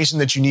vacation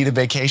that you need a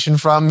vacation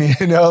from, like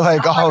Oh my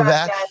all of gosh,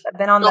 that. yes, I've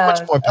been on So much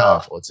those. more Oh,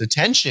 powerful. It's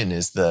attention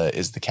is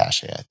the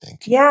cachet, I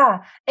think. yeah.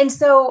 And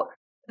so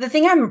the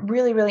thing I'm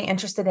really, really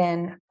interested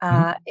in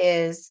Mhm.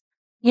 is,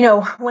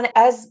 when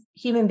as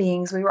human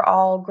beings, we were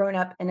all grown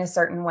up in a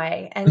certain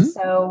way. And Mhm.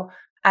 so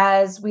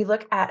as we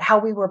look at how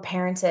we were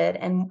parented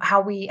and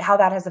how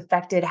that has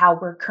affected how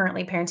we're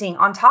currently parenting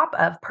on top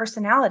of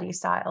personality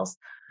styles,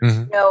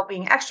 Mhm.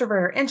 being extrovert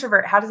or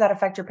introvert, how does that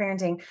affect your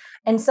parenting?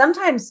 And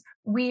sometimes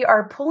we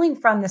are pulling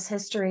from this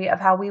history of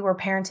how we were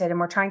parented and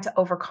we're trying to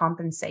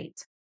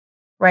overcompensate,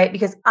 right?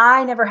 Because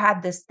I never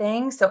had this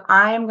thing, so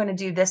I am going to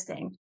do this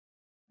thing.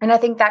 And I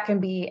think that can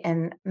be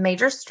in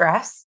major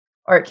stress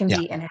or it can Yeah.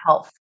 be in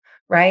health,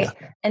 Yeah. right?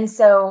 And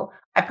so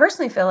I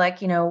personally feel like,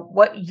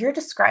 what you're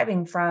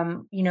describing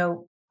from,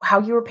 how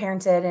you were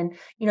parented and,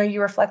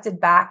 you reflected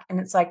back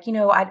and it's like,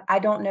 I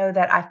don't know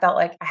that I felt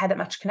like I had that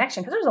much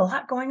connection because there's a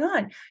lot going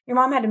on. Your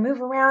mom had to move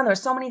around. There were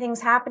so many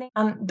things happening.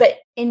 But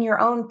in your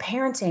own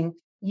parenting,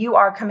 you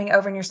are coming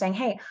over and you're saying,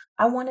 hey,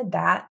 I wanted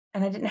that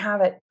and I didn't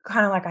have it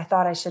kind of like I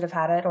thought I should have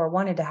had it or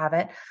wanted to have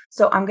it.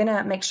 So I'm going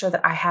to make sure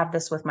that I have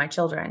this with my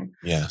children.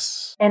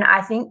 Yes. And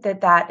I think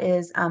that that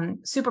is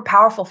super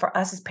powerful for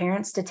us as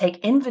parents to take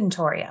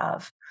inventory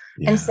of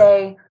and Yeah.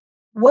 say,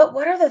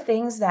 what are the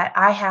things that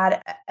I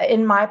had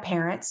in my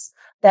parents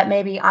that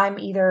maybe I'm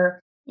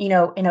either, in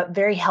a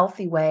very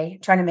healthy way,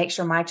 trying to make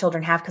sure my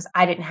children have because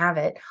I didn't have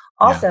it. Yeah.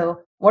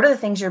 Also, what are the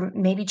things you're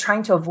maybe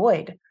trying to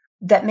avoid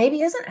that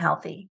maybe isn't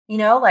healthy?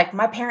 Like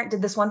my parent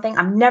did this one thing,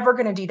 I'm never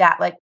going to do that.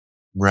 Like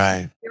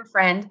Right. your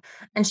friend,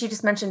 and she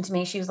just mentioned to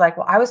me, she was like,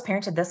 well, I was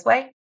parented this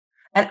way.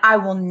 And I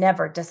will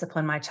never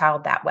discipline my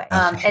child that way.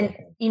 Never. And,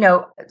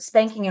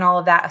 spanking and all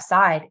of that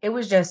aside, it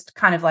was just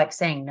kind of like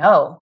saying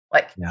no,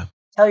 like Yeah.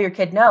 tell your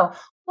kid no.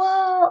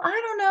 Well, I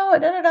don't know,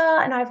 da, da,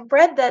 da. And I've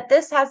read that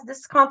this has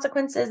this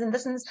consequences and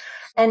this and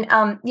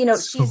So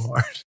she's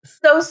hard.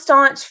 so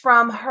staunch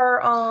from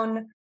her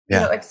own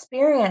Yeah.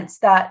 experience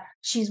that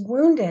she's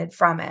wounded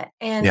from it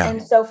Yeah.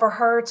 and so for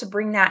her to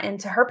bring that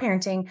into her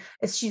parenting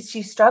is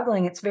she's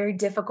struggling. It's very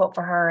difficult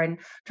for her and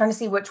trying to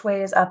see which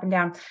way is up and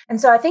down. And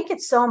so I think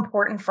it's so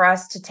important for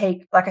us to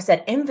take, like I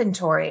said,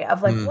 inventory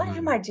of like, what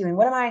am Mhm. I doing,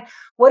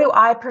 what do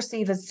I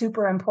perceive as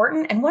super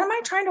important and what am I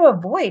trying to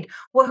avoid?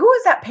 Well, who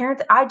is that parent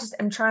that I just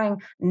am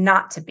trying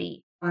not to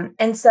be?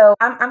 And so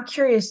I'm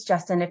curious,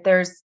 Justin,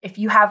 if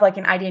you have like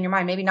an idea in your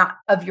mind, maybe not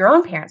of your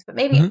own parents, but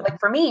maybe Mhm. like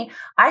for me,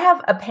 I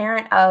have a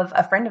parent of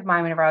a friend of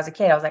mine whenever I was a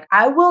kid. I was like,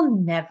 I will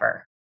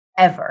never,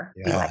 ever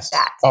be like Yes.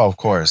 that. Oh, of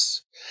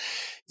course.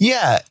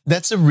 Yeah,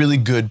 that's a really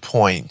good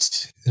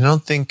point. I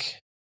don't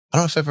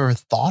know if I've ever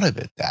thought of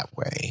it that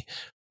way,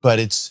 but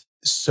it's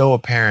so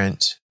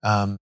apparent.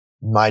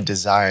 my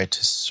desire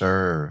to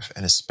serve,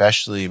 and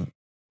especially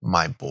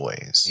my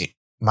boys.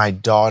 My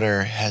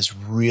daughter has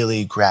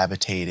really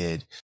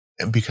gravitated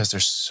because they're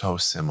so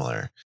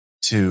similar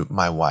to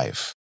my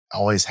wife,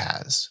 always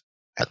has.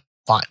 And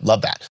fine,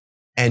 love that.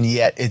 And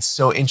yet it's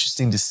so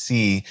interesting to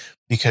see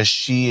because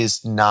she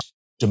is not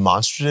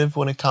demonstrative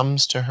when it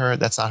comes to her.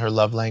 That's not her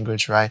love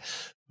language, right?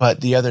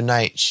 But the other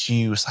night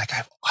she was like,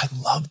 I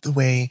love the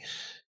way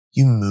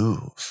you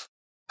move.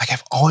 Like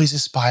I've always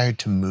aspired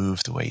to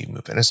move the way you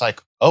move. And it's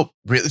like, oh,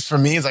 really? For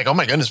me, it's like, oh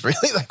my goodness,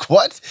 really? Like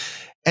what?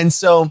 And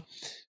so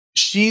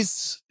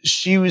she's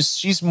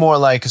more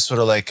like a sort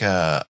of like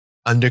a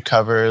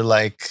undercover,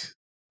 like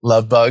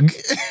love bug,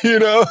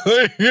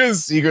 like a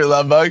secret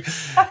love bug.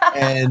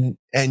 And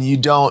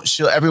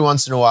she'll every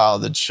once in a while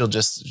that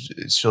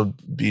she'll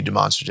be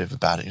demonstrative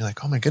about it. You're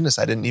like, oh my goodness,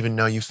 I didn't even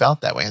know you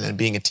felt that way. And then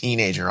being a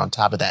teenager on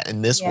top of that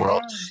in this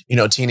world,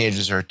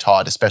 teenagers are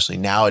taught, especially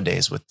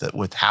nowadays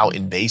with how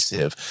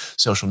invasive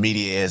social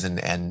media is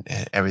and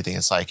everything.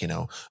 It's like,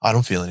 I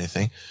don't feel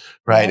anything,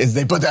 right? Yes. And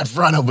they put that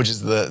front up, which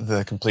is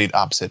the complete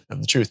opposite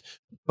of the truth.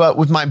 But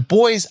with my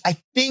boys, I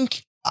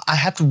think I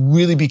have to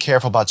really be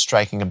careful about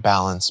striking a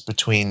balance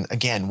between,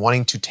 again,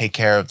 wanting to take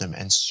care of them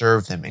and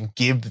serve them and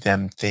give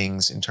them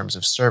things in terms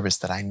of service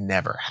that I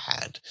never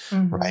had,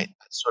 right?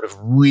 Sort of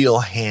real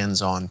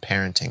hands-on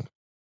parenting.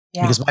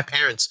 Yeah. Because my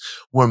parents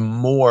were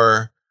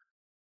more,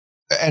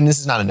 and this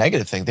is not a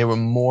negative thing, they were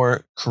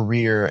more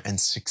career and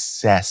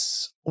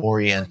success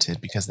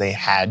oriented because they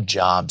had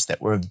jobs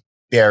that were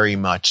very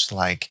much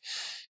like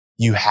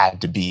you had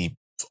to be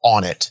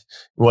on it.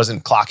 It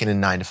wasn't clocking in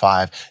 9 to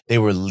 5. They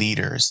were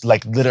leaders,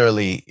 like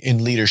literally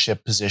in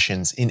leadership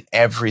positions in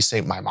every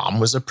state. My mom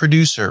was a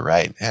producer,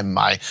 right? And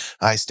my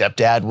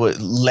stepdad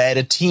led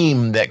a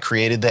team that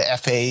created the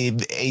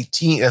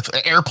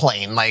FA-18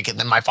 airplane. Like, and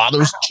then my father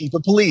was chief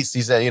of police.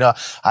 He said,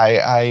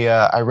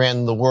 I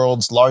ran the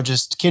world's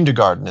largest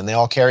kindergarten and they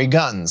all carry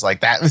guns.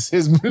 Like that was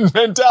his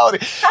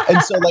mentality.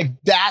 And so like,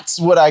 that's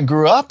what I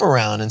grew up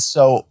around. And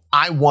so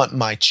I want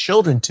my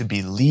children to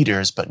be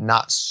leaders, but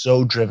not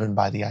so driven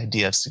by the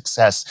idea of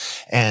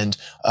success and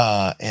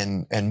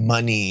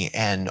money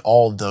and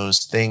all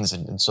those things,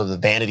 and so the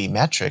vanity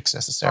metrics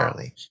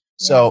necessarily. Yeah.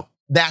 So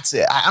that's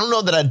it. I don't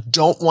know that I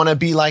don't want to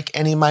be like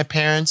any of my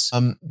parents,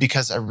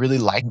 because I really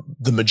like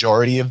the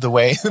majority of the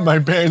way that my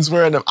parents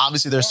were, and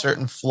obviously there's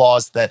certain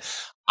flaws that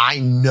I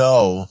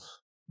know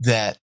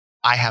that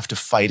I have to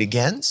fight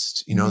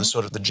against. The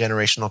sort of the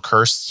generational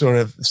curse sort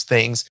of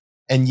things,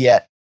 and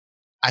yet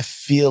I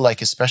feel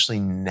like, especially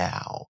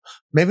now,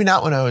 maybe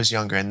not when I was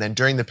younger, and then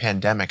during the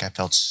pandemic, I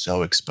felt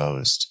so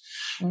exposed.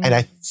 And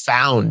I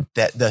found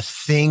that the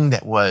thing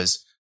that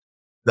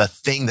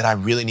I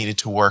really needed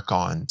to work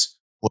on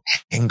was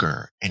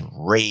anger and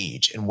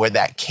rage. And where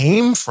that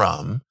came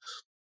from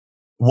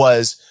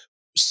was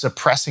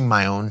suppressing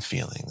my own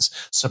feelings,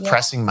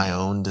 suppressing my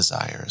own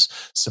desires,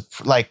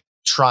 like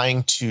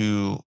trying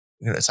to,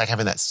 it's like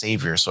having that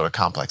savior sort of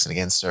complex. And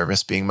again,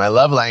 service being my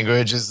love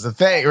language is the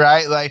thing,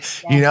 right? Like,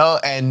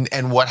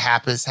 and what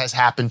has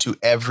happened to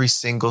every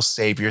single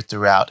savior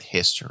throughout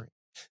history.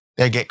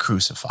 They get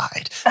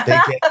crucified. They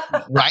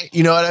get, right?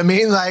 You know what I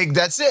mean? Like,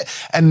 that's it.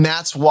 And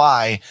that's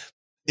why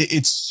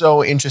it's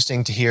so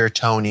interesting to hear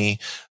Tony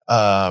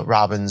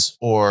Robbins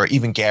or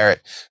even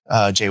Garrett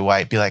J.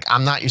 White be like,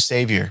 I'm not your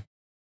savior.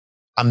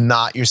 I'm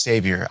not your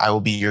savior. I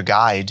will be your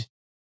guide,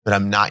 but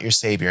I'm not your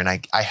savior. And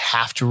I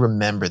have to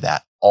remember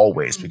that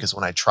always, because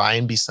when I try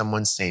and be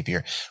someone's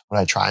savior,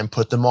 when I try and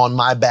put them on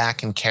my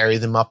back and carry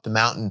them up the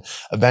mountain,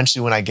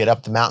 eventually when I get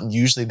up the mountain,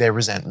 usually they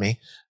resent me.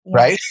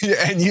 Right.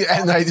 And you know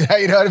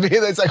what I mean?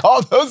 It's like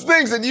all those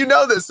things. And you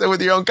know this with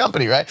your own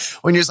company, right?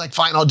 When you're just like,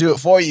 fine, I'll do it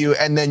for you.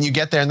 And then you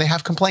get there and they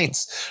have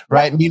complaints,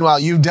 right? Meanwhile,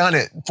 you've done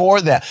it for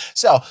them.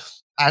 So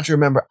I have to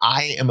remember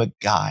I am a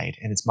guide,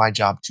 and it's my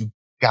job to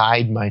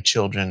guide my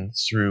children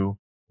through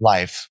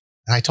life.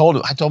 And I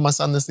told my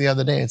son this the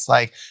other day. It's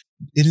like,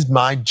 it is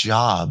my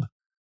job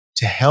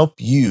to help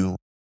you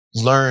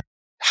learn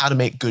how to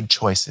make good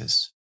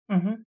choices.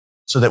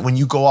 So that when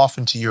you go off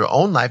into your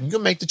own life, you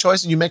can make the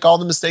choice and you make all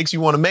the mistakes you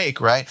want to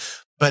make, right?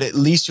 But at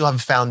least you'll have a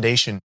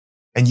foundation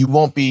and you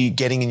won't be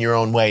getting in your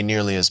own way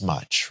nearly as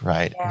much,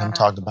 right? And I'm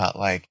talking about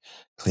like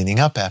cleaning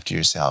up after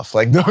yourself,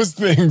 like those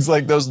things,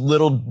 like those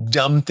little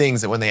dumb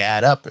things that when they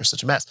add up, they're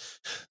such a mess.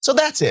 So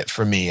that's it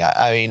for me.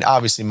 I mean,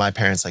 obviously my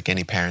parents, like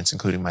any parents,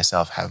 including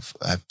myself, have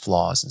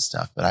flaws and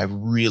stuff, but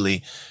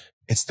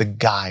it's the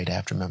guide. I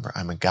have to remember,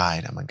 I'm a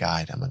guide.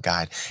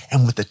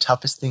 And what the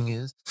toughest thing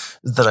is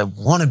that I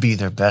want to be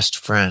their best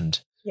friend.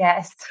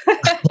 Yes.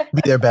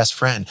 Be their best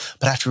friend.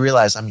 But I have to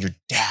realize I'm your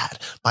dad.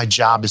 My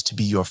job is to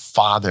be your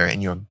father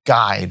and your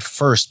guide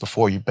first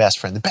before your best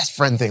friend. The best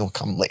friend thing will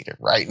come later,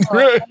 right?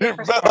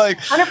 100%. But like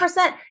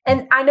 100%.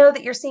 And I know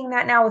that you're seeing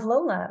that now with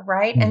Lola,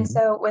 right? And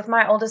so with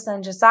my oldest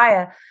son,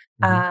 Josiah,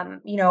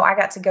 I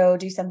got to go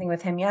do something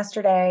with him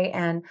yesterday,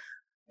 and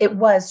it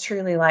was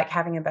truly like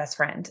having a best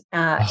friend.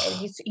 And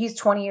Oh, he's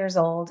 20 years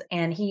old,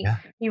 and yeah.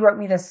 he wrote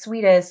me the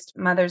sweetest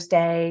Mother's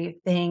Day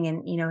thing.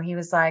 And he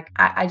was like,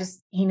 I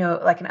just,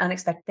 like an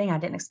unexpected thing. I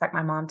didn't expect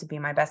my mom to be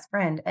my best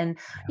friend. And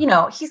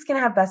Yeah. he's gonna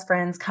have best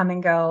friends come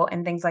and go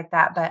and things like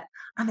that. But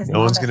I'm his No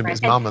mom one's best gonna be friend.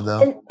 his And mama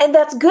though. and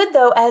that's good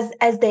though,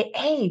 as they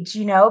age,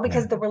 Yeah.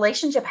 because the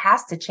relationship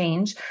has to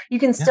change. You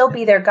can Yeah. still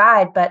be their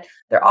guide, but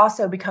there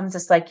also becomes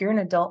this like, you're an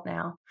adult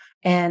now,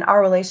 and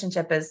our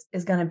relationship is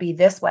going to be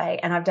this way,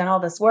 and I've done all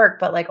this work,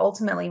 but like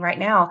ultimately right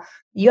now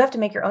you have to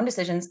make your own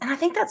decisions. And I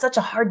think that's such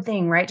a hard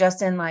thing, right,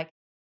 Justin? Like,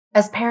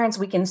 as parents,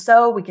 we can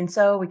sow, we can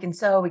sow, we can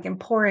sow, we can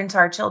pour into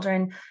our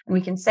children, and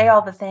we can say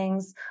all the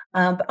things,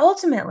 but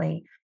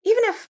ultimately,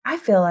 even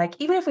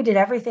if we did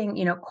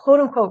everything, quote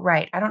unquote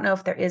right, I don't know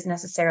if there is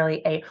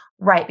necessarily a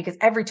right, because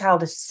every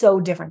child is so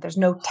different. There's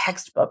no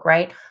textbook,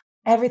 right?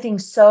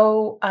 Everything's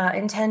so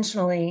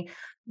intentionally,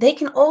 they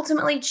can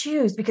ultimately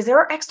choose, because there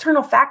are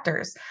external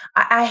factors.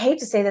 I hate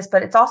to say this,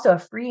 but it's also a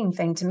freeing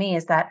thing to me,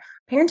 is that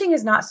parenting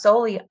is not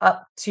solely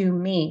up to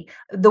me.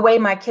 The way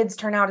my kids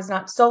turn out is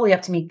not solely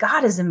up to me.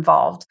 God is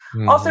involved.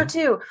 Also, Mhm.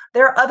 too,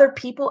 there are other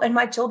people in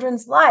my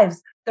children's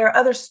lives. There are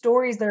other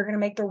stories that are going to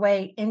make their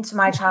way into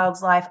my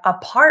child's life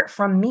apart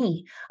from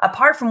me,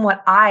 apart from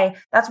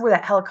that's where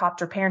that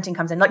helicopter parenting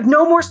comes in. Like,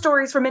 no more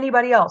stories from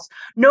anybody else.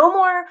 No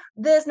more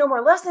this, no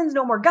more lessons,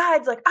 no more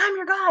guides. Like, I'm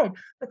your guide.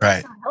 But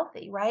that's Right. not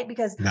healthy, right?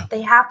 Because No.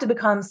 they have to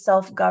become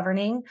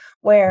self-governing,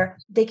 where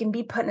they can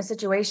be put in a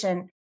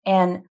situation,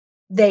 and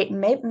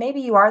maybe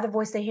you are the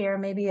voice they hear.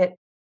 Maybe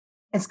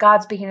it's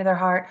God speaking to their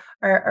heart,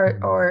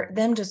 or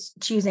them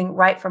just choosing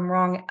right from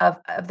wrong of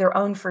their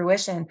own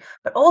fruition.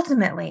 But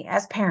ultimately,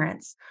 as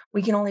parents,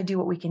 we can only do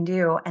what we can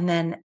do. And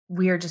then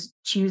we are just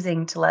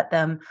choosing to let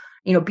them,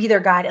 be their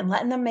guide, and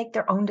letting them make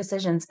their own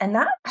decisions. And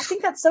I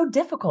think that's so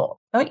difficult.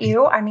 Don't It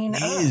you? I mean,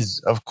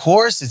 is. Of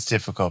course it's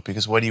difficult,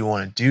 because what do you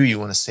wanna do? You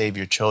wanna save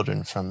your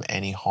children from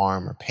any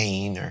harm or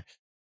pain or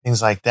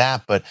things like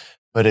that, but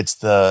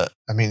it's I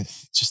mean,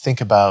 just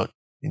think about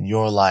in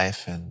your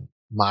life and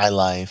my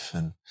life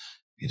and,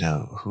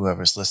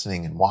 whoever's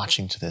listening and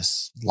watching to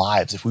this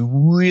lives. If we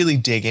really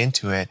dig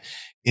into it,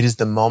 it is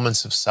the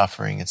moments of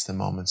suffering, it's the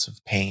moments of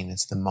pain,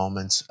 it's the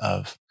moments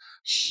of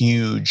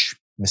huge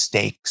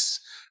mistakes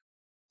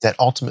that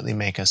ultimately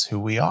make us who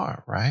we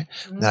are, right?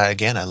 mhm. Now,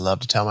 again, I love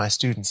to tell my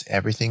students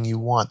everything you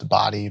want, the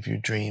body of your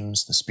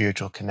dreams, the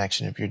spiritual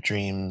connection of your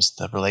dreams,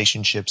 the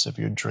relationships of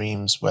your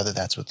dreams, whether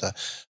that's with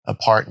a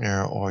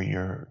partner or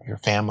your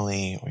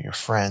family or your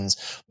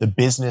friends, the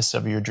business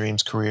of your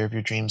dreams, career of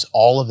your dreams,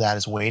 all of that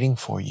is waiting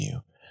for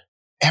you.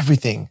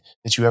 Everything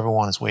that you ever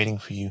want is waiting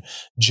for you,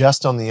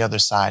 just on the other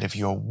side of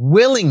your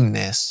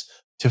willingness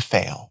to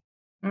fail.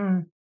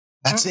 Mm,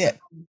 That's mm, it.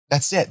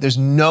 That's it. There's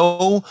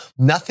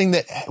nothing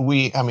that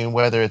I mean,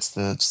 whether it's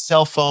the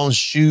cell phones,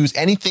 shoes,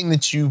 anything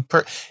that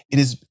it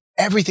is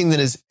everything that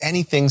is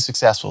anything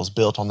successful is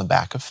built on the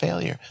back of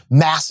failure,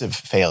 massive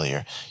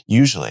failure,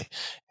 usually.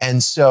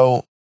 And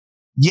so,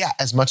 yeah,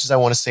 as much as I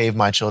want to save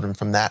my children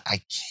from that,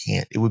 I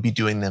can't. It would be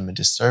doing them a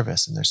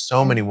disservice. And there's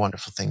so mm. many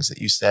wonderful things that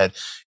you said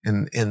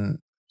in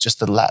just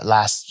the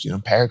last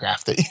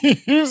paragraph that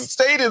you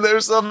stated.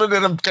 There's something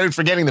that I'm kind of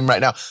forgetting them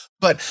right now,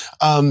 but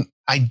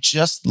I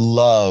just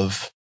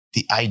love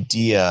the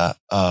idea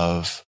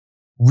of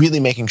really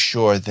making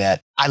sure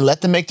that I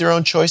let them make their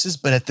own choices,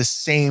 but at the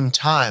same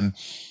time,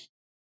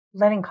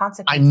 Letting I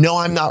consequences. know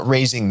I'm not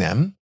raising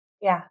them,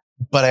 Yeah.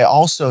 but I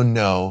also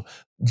know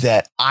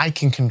that I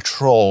can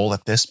control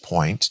at this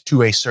point,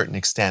 to a certain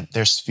extent,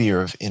 their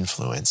sphere of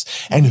influence,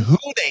 and Mhm. who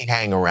they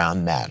hang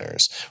around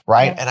matters,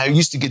 right? Yeah. And I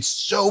used to get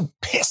so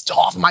pissed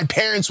off my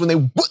parents when they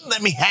wouldn't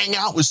let me hang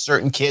out with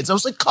certain kids. I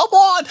was like, come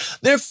on,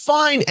 they're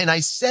fine. And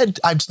I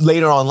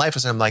later on in life,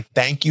 I'm like,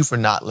 thank you for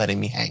not letting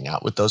me hang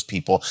out with those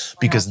people, Wow.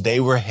 because they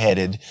were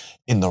headed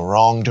in the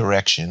wrong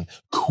direction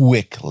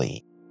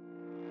quickly.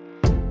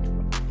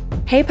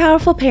 Hey,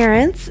 powerful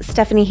parents,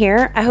 Stephanie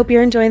here. I hope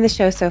you're enjoying the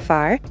show so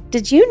far.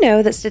 Did you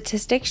know that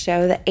statistics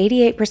show that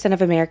 88%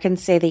 of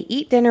Americans say they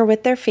eat dinner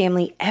with their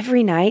family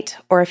every night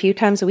or a few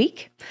times a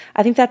week?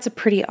 I think that's a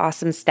pretty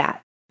awesome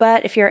stat.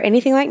 But if you're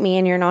anything like me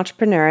and you're an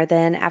entrepreneur,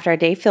 then after a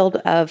day filled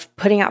of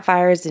putting out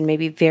fires and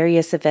maybe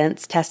various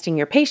events testing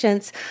your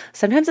patience,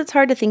 sometimes it's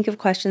hard to think of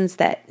questions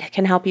that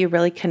can help you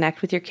really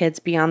connect with your kids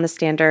beyond the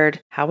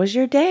standard, "How was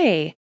your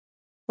day?"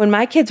 When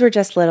my kids were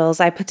just littles,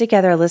 I put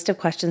together a list of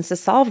questions to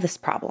solve this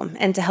problem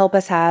and to help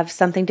us have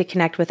something to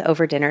connect with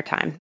over dinner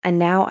time. And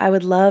now I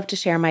would love to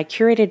share my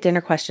curated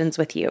dinner questions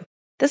with you.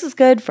 This is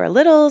good for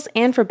littles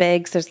and for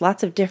bigs. There's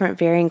lots of different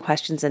varying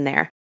questions in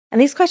there. And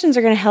these questions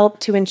are going to help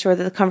to ensure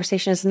that the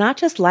conversation is not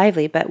just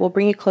lively, but will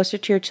bring you closer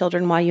to your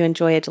children while you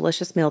enjoy a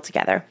delicious meal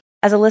together.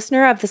 As a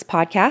listener of this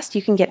podcast,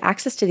 you can get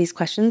access to these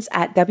questions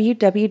at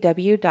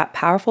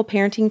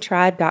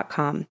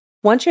www.powerfulparentingtribe.com.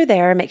 Once you're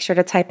there, make sure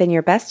to type in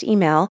your best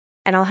email,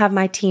 and I'll have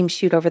my team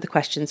shoot over the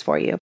questions for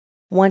you.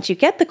 Once you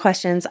get the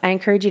questions, I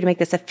encourage you to make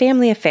this a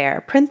family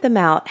affair. Print them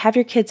out, have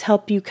your kids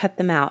help you cut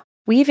them out.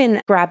 We even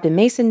grabbed a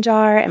mason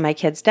jar and my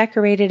kids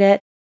decorated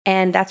it.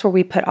 And that's where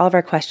we put all of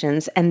our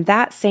questions. And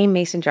that same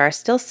mason jar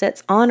still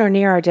sits on or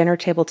near our dinner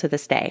table to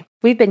this day.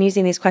 We've been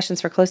using these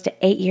questions for close to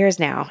 8 years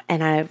now,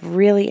 and I've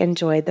really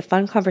enjoyed the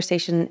fun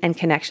conversation and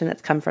connection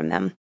that's come from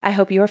them. I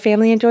hope your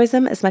family enjoys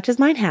them as much as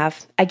mine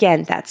have.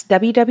 Again, that's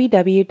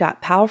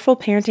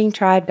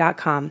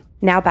www.powerfulparentingtribe.com.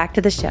 Now back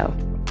to the show.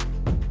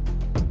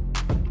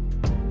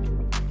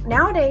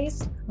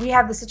 Nowadays, we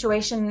have the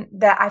situation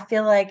that I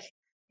feel like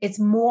it's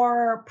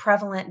more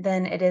prevalent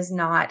than it is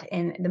not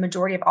in the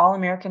majority of all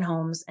American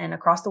homes and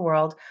across the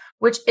world,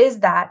 which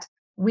is that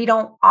we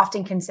don't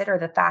often consider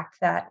the fact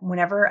that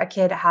whenever a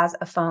kid has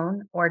a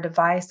phone or a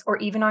device, or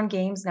even on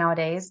games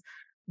nowadays,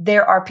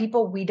 there are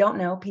people we don't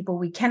know, people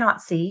we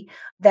cannot see,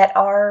 that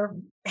are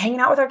hanging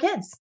out with our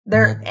kids.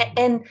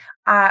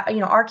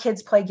 Our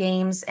kids play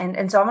games,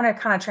 and so I'm going to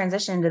kind of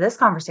transition into this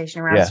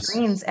conversation around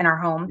screens in our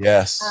home.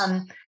 Yes.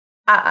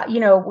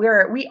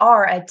 We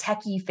are a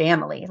techie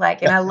family,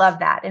 and I love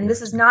that. And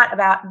this is not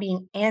about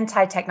being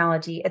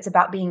anti-technology. It's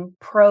about being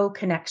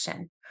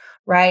pro-connection,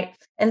 right?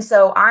 And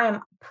so I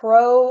am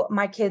pro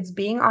my kids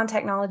being on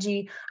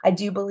technology. I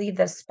do believe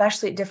that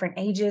especially at different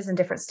ages and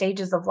different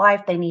stages of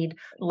life, they need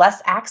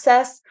less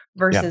access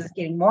versus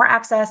getting more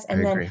access.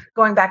 And then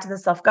going back to the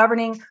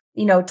self-governing,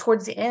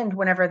 towards the end,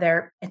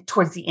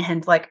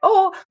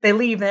 they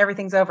leave and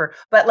everything's over.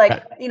 But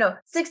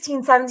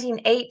 16,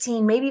 17,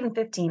 18, maybe even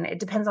 15, it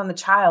depends on the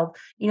child,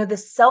 the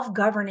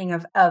self-governing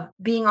of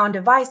being on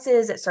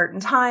devices at certain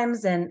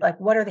times and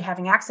what are they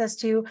having access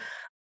to?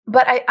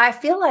 But I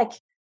feel like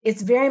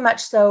it's very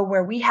much so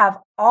where we have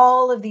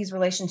all of these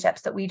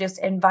relationships that we just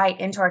invite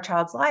into our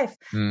child's life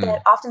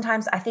that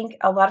oftentimes I think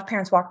a lot of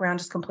parents walk around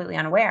just completely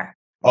unaware.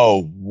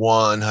 Oh,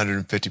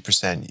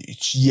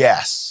 150%.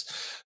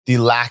 Yes. The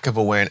lack of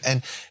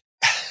awareness.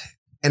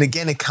 And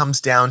again, it comes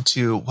down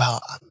to,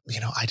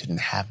 I didn't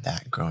have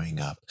that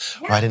growing up,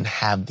 or I didn't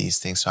have these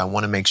things. So I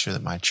want to make sure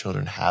that my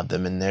children have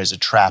them. And there's a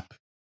trap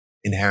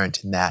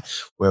inherent in that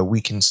where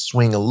we can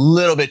swing a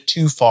little bit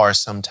too far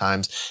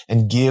sometimes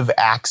and give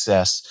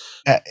access.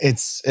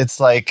 It's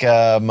like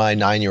my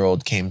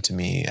 9-year-old came to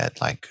me at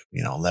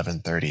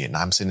 11:30, and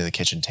I'm sitting at the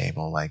kitchen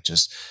table,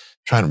 just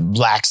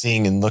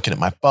relaxing and looking at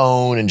my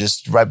phone, and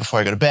just right before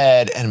I go to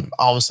bed, and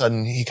all of a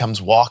sudden he comes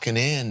walking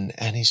in,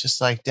 and he's just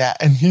like, Dad,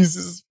 and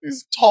he's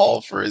tall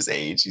for his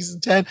age, he's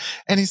 10,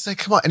 and he's like,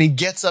 come on, and he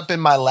gets up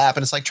in my lap,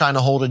 and it's like trying to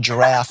hold a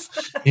giraffe,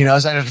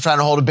 it's like trying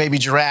to hold a baby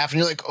giraffe, and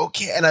you're like,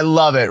 okay, and I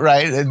love it,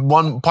 right? And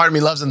one part of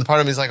me loves it, and the part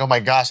of me is like, oh my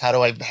gosh, how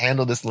do I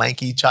handle this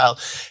lanky child?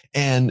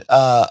 And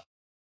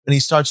he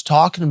starts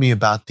talking to me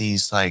about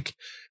these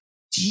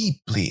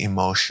deeply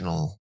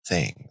emotional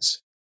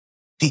things.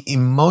 The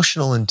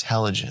emotional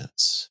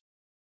intelligence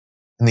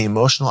and the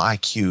emotional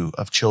IQ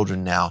of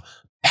children now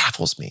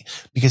baffles me,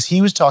 because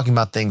he was talking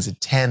about things at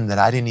 10 that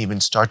I didn't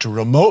even start to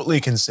remotely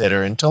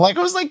consider until I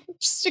was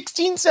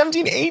 16,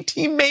 17,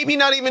 18, maybe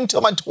not even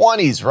until my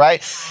 20s,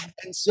 right?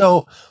 And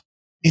so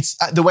it's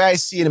the way I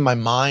see it in my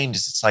mind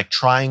is it's like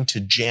trying to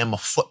jam a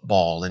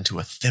football into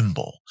a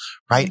thimble,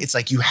 right? It's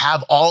like you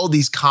have all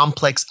these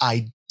complex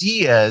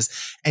ideas,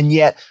 and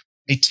yet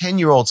a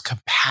 10-year-old's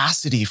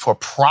capacity for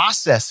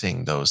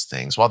processing those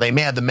things, while they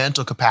may have the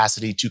mental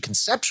capacity to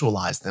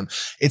conceptualize them,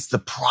 it's the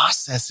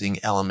processing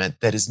element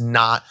that is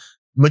not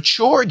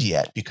matured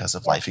yet because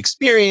of life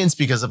experience,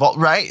 because of all,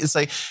 right? It's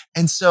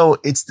and so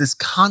it's this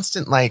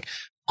constant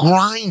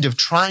grind of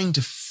trying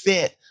to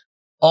fit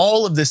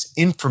all of this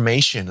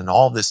information and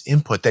all this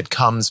input that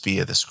comes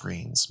via the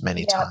screens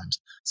many times.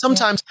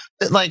 Sometimes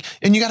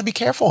and you got to be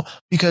careful,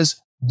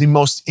 because the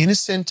most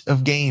innocent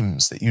of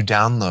games that you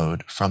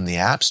download from the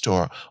App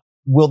Store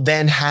will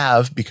then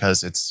have,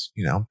 because it's,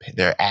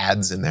 there are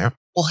ads in there,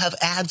 will have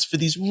ads for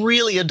these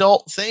really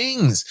adult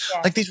things,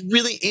 these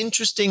really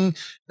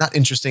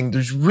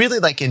there's really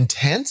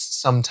intense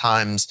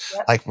sometimes,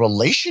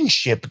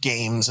 relationship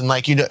games. And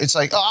it's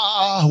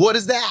what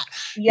is that?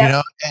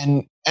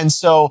 And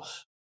so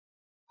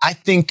I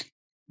think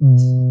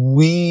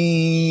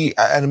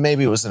and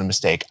maybe it wasn't a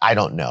mistake, I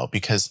don't know,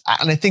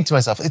 and I think to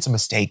myself, it's a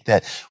mistake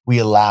that we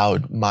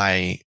allowed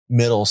my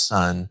middle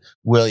son,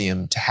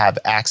 William, to have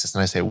access.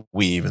 And I say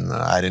we, even though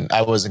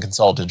I wasn't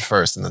consulted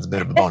first, and that's a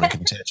bit of a bone of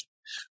contention.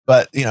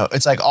 But,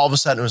 it's all of a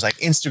sudden it was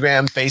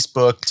Instagram,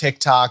 Facebook,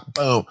 TikTok,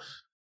 boom,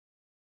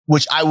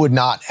 which I would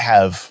not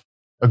have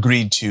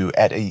agreed to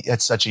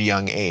at such a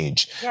young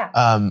age.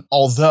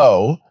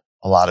 Although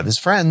a lot of his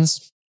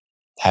friends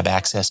have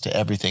access to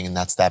everything. And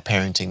that's that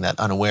parenting, that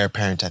unaware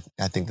parent,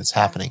 I think that's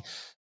happening.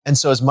 And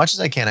so as much as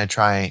I can, I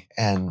try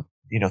and,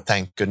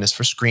 thank goodness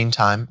for screen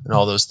time and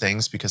all those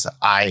things, because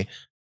I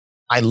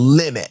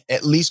limit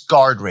at least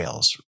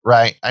guardrails,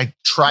 right? I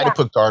try to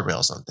put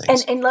guardrails on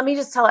things. And let me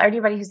just tell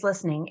everybody who's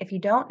listening, if you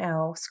don't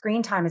know,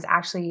 Screen Time is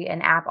actually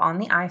an app on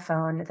the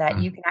iPhone that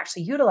you can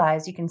actually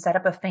utilize. You can set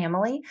up a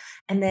family,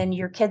 and then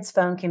your kid's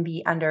phone can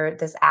be under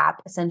this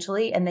app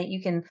essentially, and that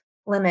you can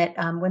limit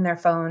when their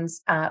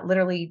phones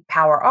literally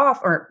power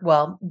off, or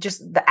well,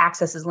 just the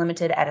access is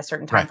limited at a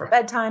certain time Right. for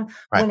bedtime,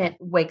 Right. when it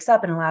wakes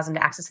up and allows them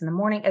to access in the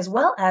morning, as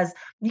well as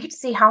you get to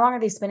see how long are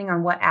they spending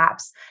on what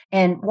apps.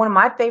 And one of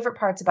my favorite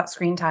parts about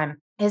screen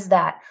time is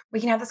that we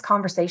can have this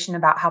conversation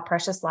about how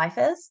precious life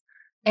is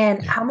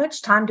and Yeah. how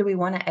much time do we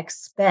want to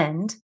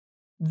expend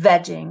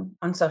vegging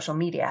on social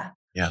media.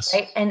 Yes.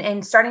 Right.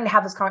 And starting to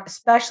have this,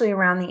 especially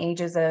around the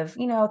ages of,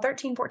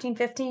 13, 14,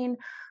 15.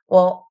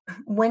 Well,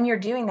 when you're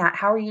doing that,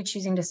 how are you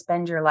choosing to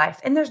spend your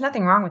life? And there's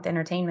nothing wrong with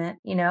entertainment.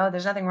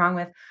 There's nothing wrong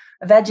with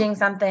vegging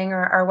something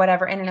or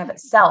whatever in and of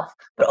itself.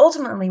 But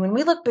ultimately, when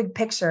we look big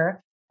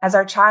picture, as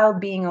our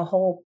child being a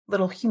whole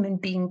little human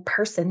being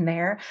person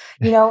there,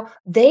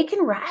 they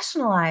can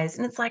rationalize.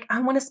 And it's like,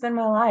 I want to spend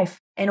my life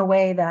in a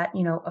way that,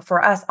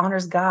 for us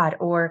honors God,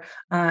 or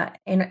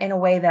in a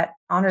way that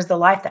honors the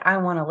life that I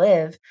want to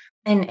live.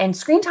 And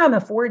screen time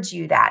affords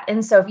you that.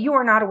 And so if you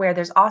are not aware,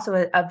 there's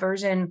also a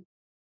version,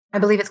 I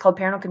believe it's called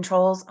parental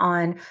controls,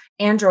 on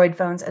Android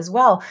phones as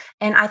well.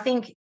 And I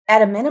think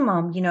at a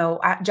minimum,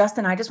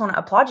 Justin, I just want to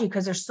applaud you,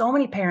 because there's so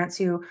many parents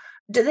who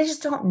they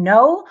just don't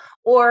know,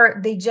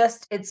 or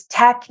it's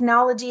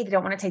technology. They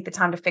don't want to take the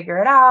time to figure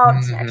it out.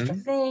 It's an extra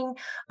thing.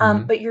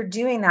 But you're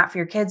doing that for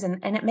your kids. And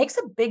it makes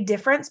a big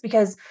difference,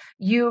 because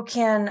you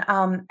can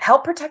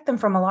help protect them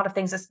from a lot of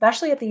things,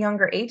 especially at the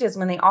younger ages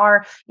when they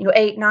are,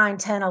 8, 9,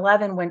 10,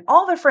 11, when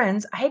all their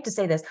friends, I hate to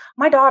say this,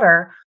 my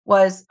daughter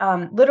was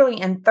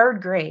literally in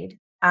third grade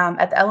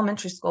at the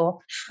elementary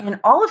school, and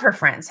all of her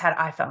friends had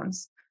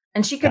iPhones,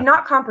 and she could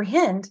not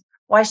comprehend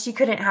why she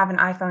couldn't have an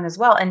iPhone as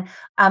well. And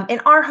in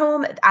our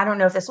home, I don't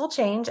know if this will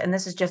change, and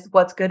this is just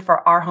what's good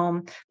for our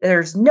home.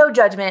 There's no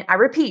judgment. I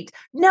repeat,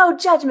 no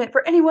judgment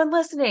for anyone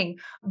listening.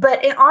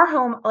 But in our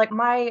home, like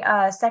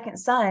my second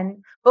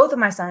son, both of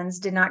my sons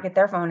did not get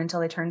their phone until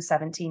they turned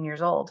 17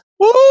 years old.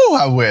 Woo,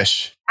 I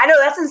wish. I know,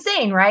 that's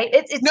insane, right?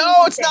 It's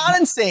not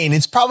insane.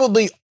 It's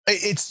probably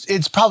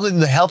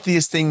the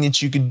healthiest thing that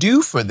you could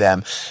do for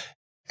them.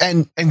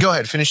 And go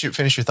ahead, finish your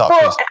thought, well,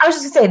 please. I was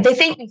just gonna say, they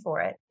thank me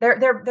for it.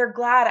 They're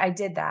glad I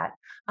did that.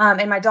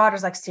 And my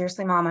daughter's like,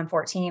 seriously, Mom, I'm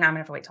 14. I'm gonna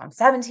have to wait till I'm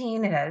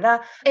 17.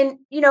 And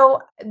we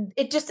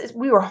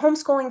were a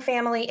homeschooling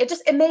family.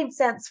 It made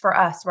sense for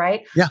us,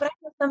 right? Yeah. But I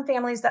have some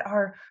families that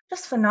are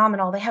just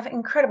phenomenal. They have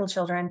incredible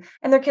children,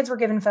 and their kids were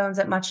given phones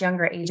at much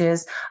younger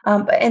ages.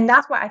 And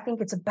that's why I think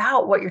it's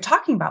about what you're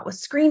talking about with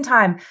screen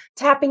time,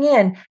 tapping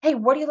in. Hey,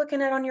 what are you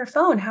looking at on your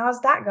phone?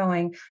 How's that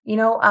going?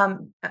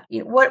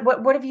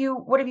 What have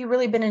you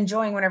really been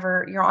enjoying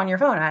whenever you're on your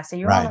phone? And I say,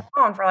 you're on the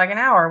phone for like an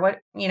hour.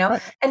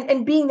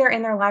 And being there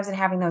in their lives and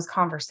having those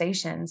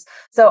conversations.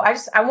 So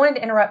I wanted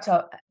to interrupt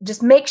to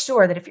just make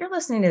sure that if you're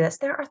listening to this,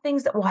 there are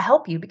things that will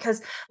help you,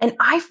 because an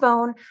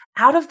iPhone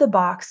out of the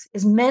box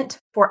is meant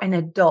for an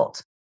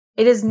adult.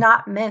 It is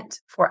not meant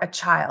for a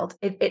child.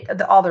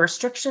 All the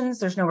restrictions,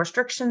 there's no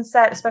restrictions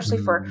set, especially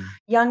for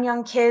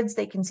young kids.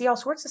 They can see all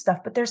sorts of stuff,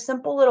 but there's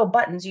simple little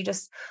buttons. You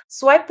just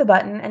swipe the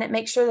button and it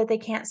makes sure that they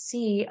can't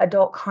see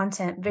adult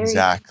content.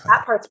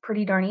 That part's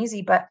pretty darn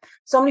easy, but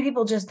so many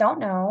people just don't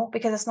know,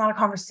 because it's not a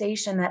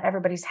conversation that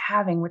everybody's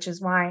having, which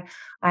is why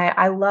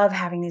I love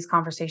having these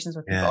conversations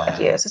with people like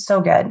you. It's so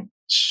good.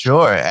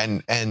 Sure.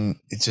 And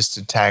just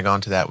to tag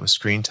on to that with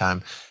screen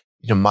time,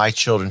 my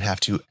children have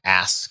to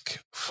ask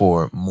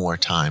for more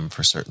time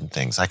for certain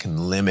things. I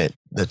can limit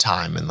the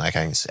time, and like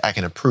I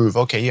can approve,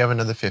 okay, you have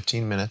another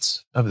 15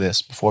 minutes of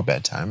this before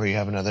bedtime, or you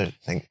have another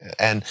thing.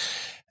 And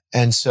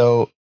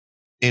so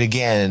it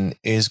again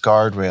is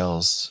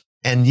guardrails.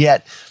 And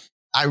yet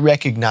I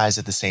recognize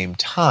at the same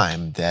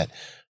time that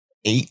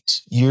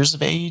 8 years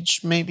of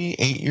age, maybe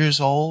 8 years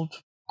old,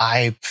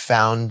 I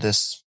found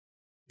this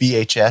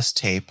VHS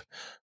tape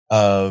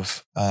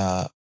of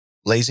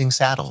Blazing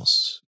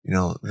Saddles,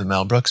 the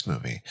Mel Brooks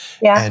movie,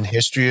 and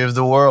History of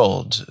the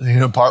World,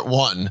 part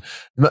 1.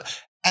 And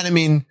I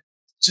mean,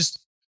 just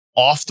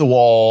off the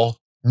wall,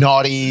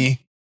 naughty,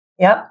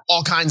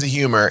 all kinds of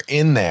humor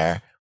in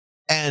there.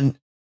 And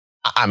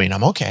I mean,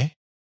 I'm okay.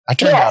 I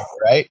turned out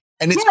right.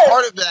 And it's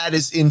part of that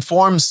is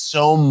informs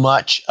so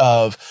much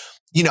of,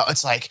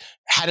 it's like,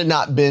 had it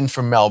not been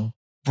for Mel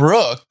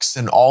Brooks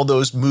and all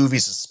those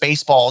movies,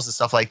 Spaceballs and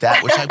stuff like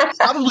that, which I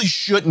probably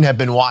shouldn't have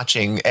been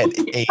watching at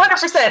 8. 100%.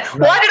 Right?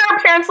 Why did our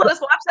parents let us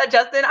watch that,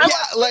 Justin?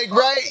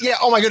 Yeah.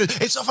 Oh my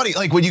goodness. It's so funny.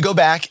 Like when you go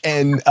back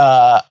and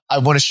I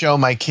want to show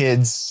my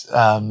kids,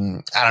 I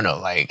don't know,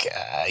 like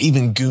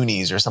even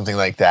Goonies or something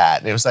like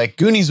that. And it was like,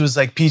 Goonies was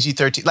like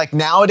PG-13. Like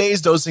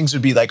nowadays, those things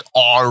would be like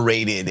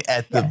R-rated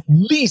at the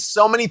least.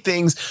 So many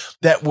things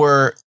that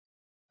were,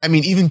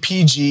 even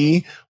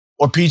PG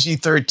or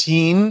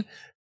PG-13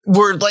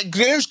 were like,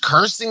 there's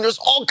cursing, there's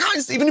all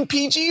kinds, even in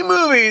PG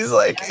movies.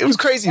 Like it was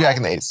crazy back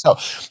in the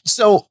 80s.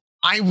 So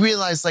I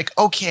realized like,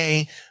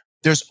 okay,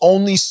 there's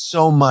only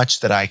so much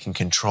that I can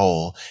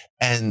control,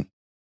 and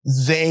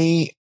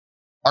they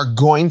are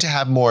going to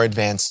have more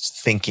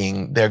advanced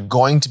thinking. They're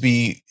going to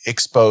be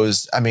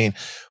exposed.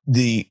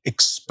 The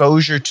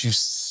exposure to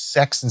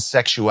sex and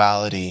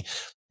sexuality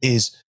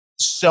is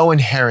so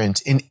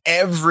inherent in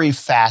every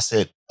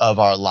facet of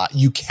our life.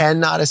 You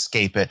cannot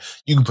escape it.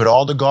 You can put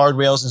all the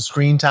guardrails and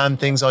screen time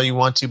things all you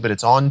want to, but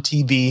it's on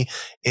TV.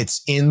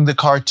 It's in the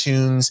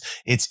cartoons.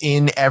 It's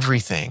in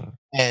everything.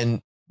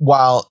 And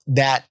while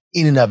that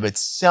in and of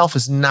itself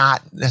is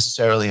not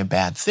necessarily a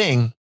bad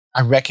thing,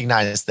 I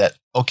recognize that,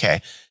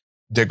 okay,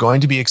 they're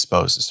going to be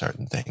exposed to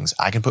certain things.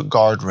 I can put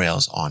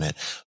guardrails on it,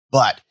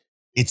 but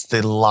it's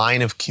the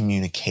line of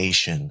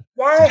communication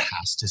that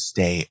has to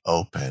stay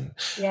open.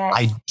 Yes.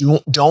 I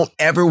don't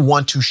ever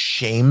want to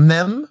shame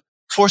them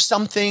for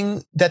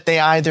something that they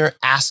either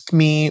ask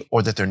me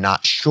or that they're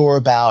not sure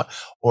about,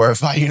 or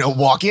if I,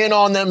 walk in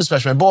on them,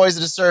 especially my boys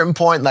at a certain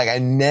point, like I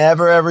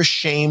never ever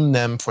shame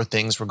them for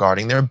things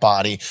regarding their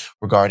body,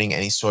 regarding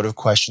any sort of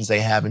questions they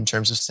have in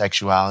terms of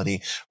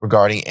sexuality,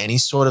 regarding any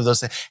sort of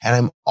those things. And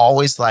I'm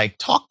always like,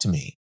 talk to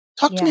me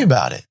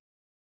about it.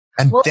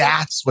 And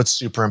that's what's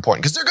super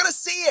important because they're going to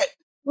see it.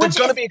 They're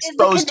going to be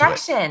exposed to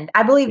it.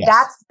 I believe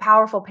that's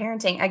powerful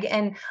parenting.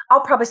 Again,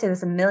 I'll probably say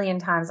this a million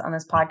times on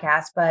this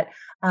podcast, but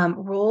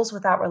rules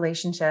without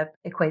relationship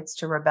equates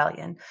to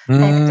rebellion.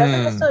 And it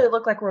doesn't necessarily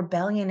look like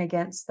rebellion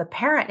against the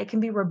parent. It can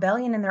be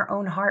rebellion in their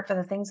own heart for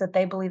the things that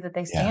they believe that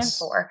they stand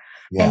for.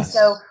 And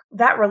so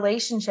that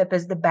relationship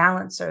is the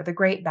balancer, the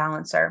great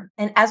balancer.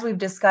 And as we've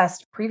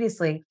discussed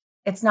previously,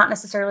 it's not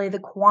necessarily the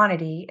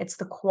quantity, it's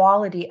the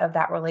quality of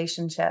that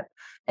relationship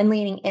and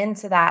leaning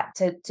into that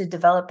to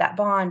develop that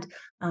bond,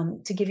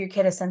 to give your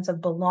kid a sense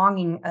of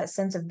belonging, a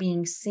sense of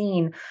being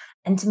seen.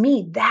 And to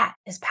me, that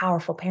is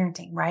powerful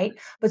parenting, right?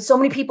 But so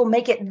many people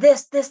make it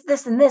this,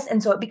 and this.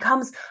 And so it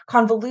becomes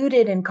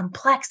convoluted and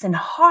complex and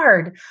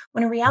hard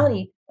when in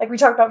reality, like we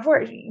talked about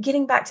before,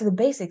 getting back to the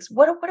basics,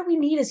 what do we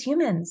need as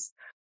humans?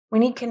 We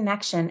need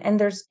connection. And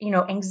there's,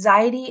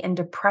 anxiety and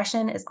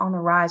depression is on the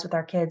rise with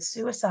our kids,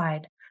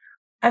 suicide.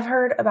 I've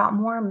heard about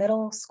more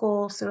middle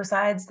school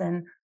suicides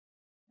than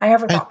I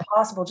ever thought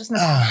possible. Just in the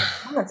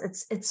past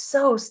 6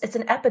 months, it's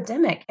an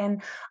epidemic,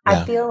 and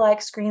I feel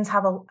like screens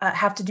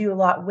have to do a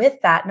lot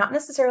with that. Not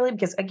necessarily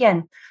because,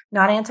 again,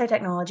 not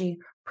anti-technology,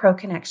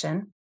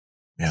 pro-connection.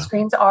 Yeah.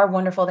 Screens are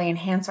wonderful; they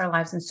enhance our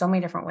lives in so many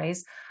different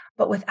ways.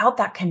 But without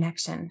that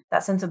connection,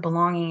 that sense of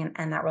belonging,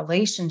 and that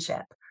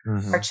relationship,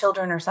 our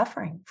children are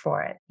suffering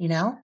for it.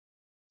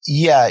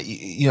 Yeah,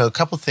 a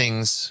couple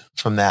things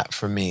from that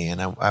for me,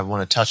 and I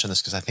want to touch on this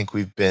because I think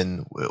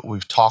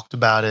we've talked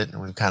about it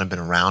and we've kind of been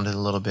around it a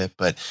little bit,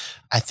 but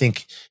I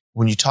think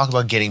when you talk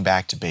about getting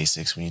back to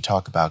basics, when you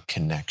talk about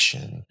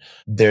connection,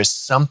 there's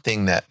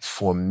something that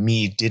for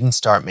me didn't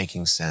start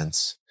making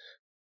sense,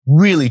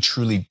 really,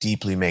 truly,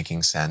 deeply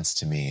making sense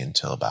to me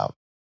until about,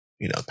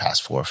 the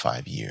past 4 or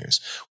 5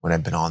 years when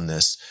I've been on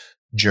this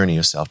journey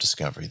of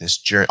self-discovery, this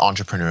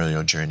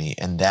entrepreneurial journey.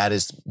 And that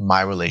is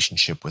my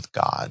relationship with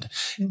God.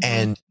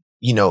 And,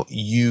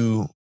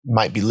 you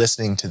might be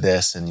listening to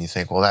this and you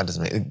think, well, that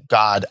doesn't make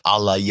God,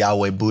 Allah,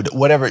 Yahweh, Buddha,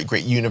 whatever,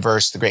 great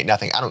universe, the great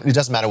nothing. It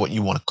doesn't matter what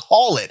you want to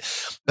call it.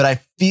 But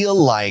I feel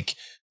like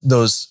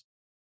those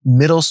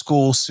middle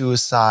school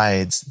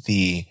suicides,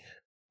 the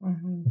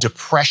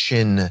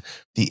depression,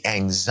 the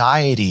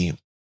anxiety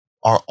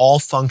are all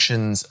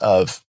functions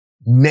of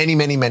many,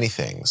 many, many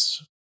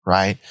things,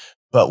 right?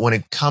 But when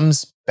it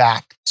comes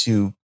back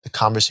to the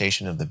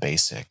conversation of the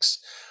basics,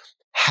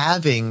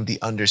 having the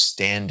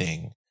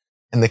understanding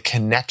and the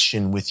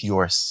connection with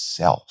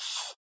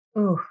yourself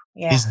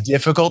is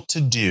difficult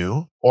to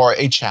do, or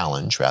a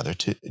challenge rather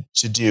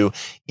to do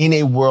in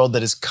a world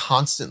that is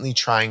constantly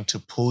trying to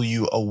pull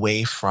you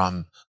away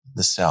from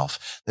the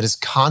self, that is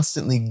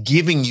constantly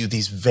giving you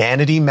these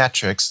vanity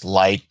metrics,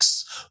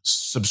 likes,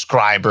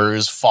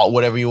 subscribers,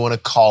 whatever you want to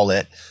call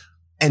it,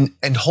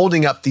 and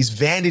holding up these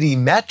vanity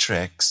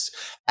metrics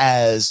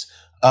as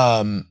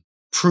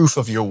proof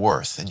of your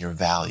worth and your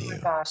value. Oh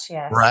my gosh,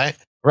 yes.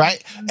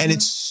 Right?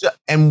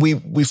 And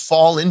we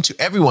fall into,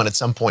 everyone at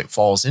some point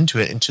falls into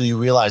it until you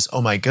realize,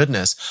 oh my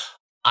goodness,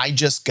 I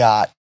just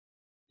got,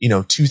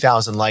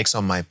 2,000 likes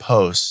on my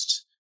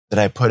post that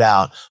I put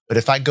out. But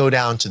if I go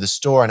down to the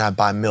store and I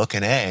buy milk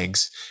and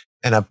eggs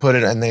and I put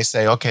it, and they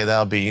say, okay,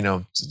 that'll be,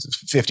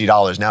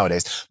 $50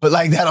 nowadays, but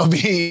like, that'll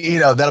be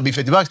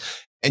 $50.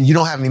 And you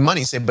don't have any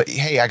money, say, but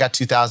hey, I got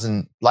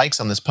 2,000 likes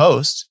on this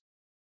post.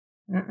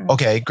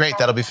 Okay, great.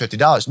 That'll be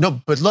 $50.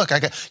 No, but look, I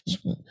got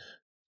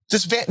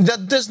this.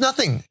 There's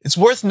nothing. It's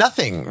worth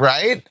nothing,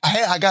 right?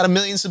 Hey, I got 1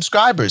 million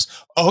subscribers.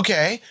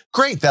 Okay,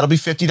 great. That'll be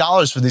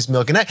 $50 for these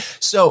milk and eggs.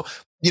 So,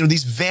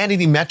 these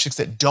vanity metrics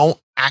that don't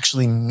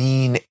actually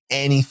mean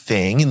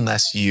anything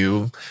unless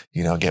you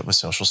get with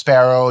Social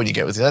Sparrow and you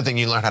get with the other thing,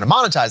 you learn how to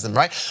monetize them,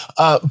 right?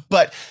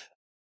 But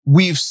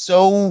we've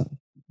so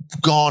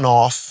gone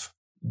off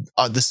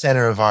the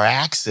center of our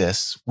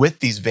axis with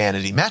these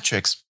vanity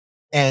metrics.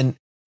 And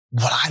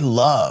what I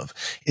love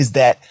is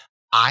that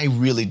I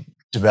really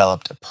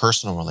developed a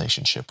personal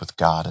relationship with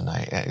God.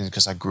 And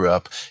because I grew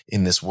up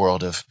in this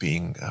world of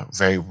being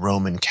very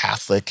Roman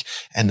Catholic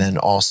and then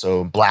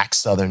also Black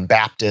Southern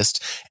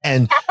Baptist,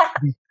 and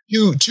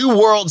two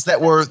worlds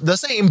that were the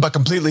same, but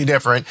completely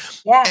different.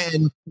 Yeah.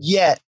 And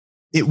yet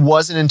it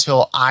wasn't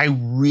until I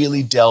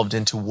really delved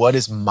into what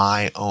is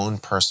my own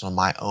personal,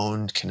 my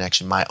own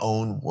connection, my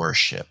own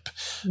worship,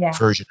 Yeah.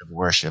 version of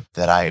worship,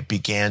 that I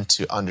began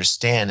to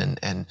understand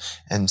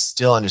and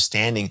still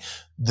understanding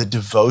the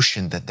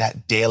devotion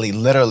that daily,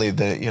 literally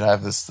I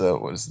have this,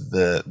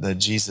 the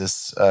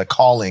Jesus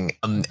calling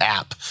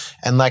app.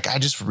 And like, I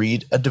just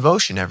read a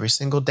devotion every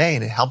single day,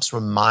 and it helps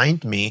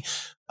remind me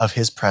of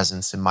his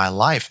presence in my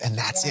life. And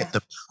that's it,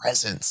 the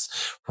presence,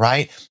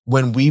 right?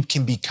 When we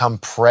can become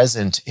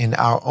present in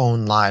our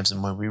own lives,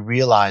 and when we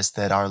realize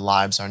that our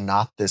lives are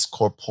not this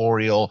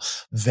corporeal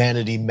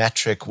vanity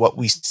metric, what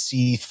we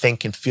see,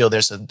 think, and feel,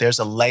 there's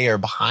a layer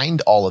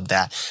behind all of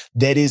that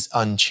is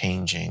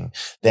unchanging,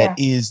 that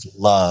is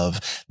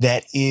love,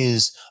 that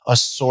is a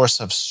source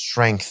of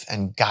strength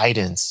and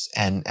guidance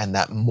and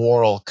that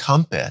moral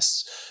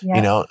compass,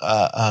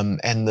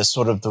 and the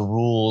sort of the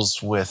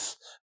rules with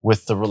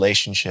the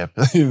relationship,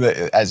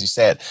 as you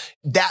said,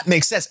 that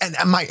makes sense.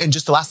 And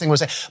just the last thing I would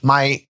say,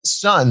 my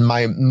son,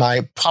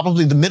 my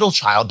probably the middle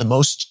child, the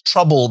most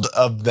troubled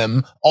of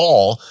them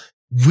all,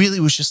 really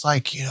was just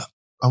like,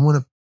 I want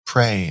to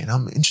pray and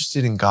I'm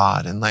interested in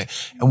God. And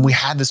we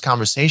had this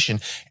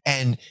conversation,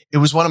 and it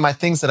was one of my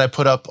things that I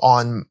put up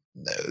on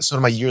sort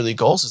of my yearly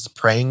goals, is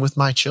praying with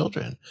my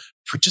children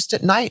for just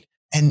at night.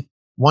 And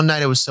one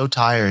night I was so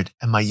tired,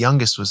 and my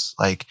youngest was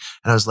like,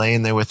 and I was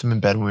laying there with him in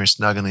bed and we were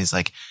snuggling. He's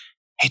like,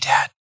 "Hey,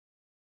 Dad,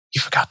 you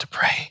forgot to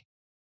pray."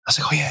 I was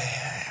like, "Oh,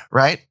 yeah.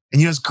 Right?"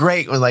 And it's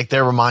great when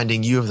they're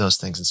reminding you of those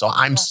things. And so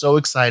I'm so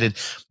excited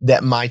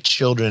that my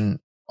children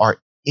are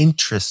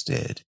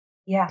interested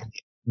in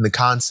the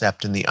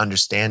concept and the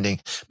understanding,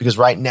 because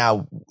right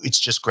now it's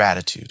just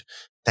gratitude.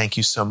 Thank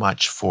you so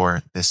much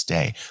for this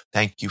day.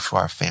 Thank you for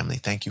our family.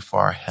 Thank you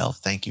for our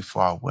health. Thank you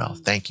for our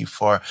wealth. Thank you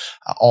for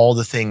all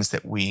the things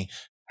that we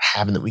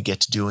have and that we get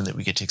to do and that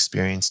we get to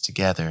experience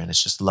together. And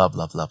it's just love,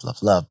 love, love,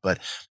 love, love. But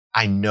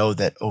I know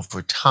that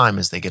over time,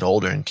 as they get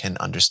older and can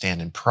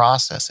understand and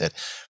process it,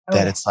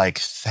 that it's like,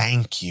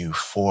 thank you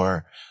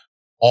for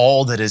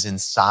all that is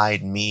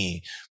inside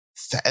me.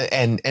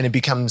 And it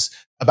becomes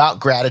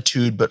about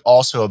gratitude, but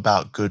also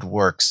about good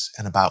works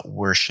and about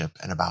worship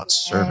and about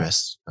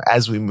service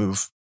as we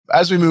move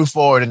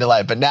forward into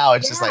life. But now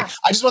it's just like,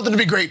 I just want them to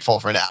be grateful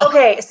for now.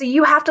 Okay. So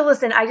you have to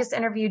listen. I just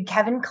interviewed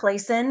Kevin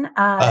Clayson,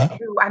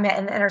 who I met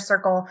in the Inner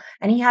Circle,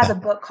 and he has a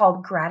book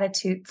called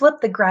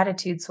Flip the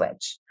Gratitude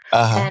Switch.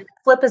 And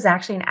FLIP is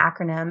actually an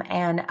acronym,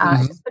 and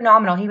it's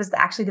phenomenal. He was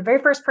actually the very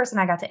first person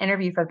I got to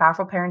interview for the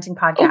Powerful Parenting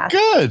podcast.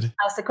 Oh, good.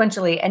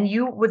 Sequentially, and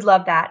you would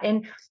love that.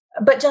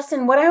 But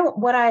Justin,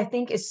 what I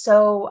think is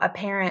so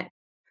apparent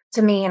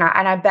to me, and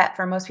I bet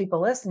for most people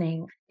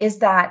listening, is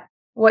that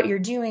what you're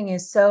doing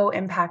is so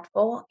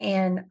impactful.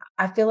 And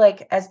I feel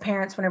like as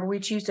parents, whenever we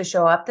choose to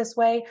show up this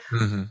way,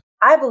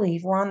 I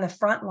believe we're on the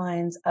front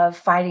lines of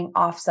fighting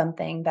off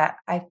something that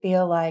I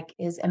feel like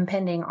is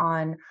impending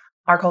on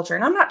our culture.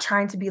 And I'm not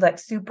trying to be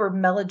super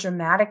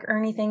melodramatic or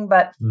anything,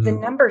 but the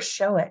numbers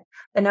show it.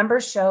 The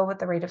numbers show with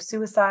the rate of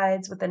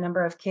suicides, with the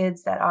number of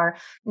kids that are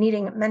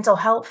needing mental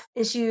health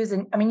issues.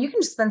 And I mean, you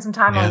can just spend some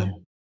time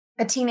on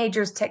a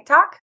teenager's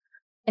TikTok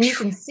and you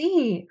can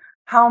see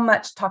how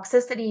much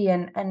toxicity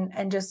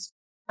and just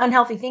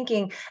unhealthy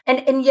thinking.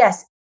 And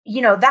yes,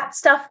 that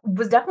stuff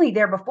was definitely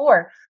there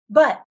before,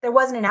 but there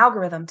wasn't an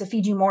algorithm to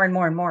feed you more and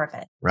more and more of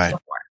it before,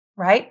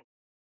 right?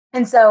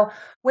 And so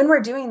when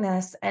we're doing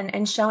this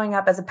and showing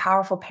up as a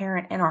powerful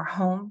parent in our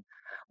home,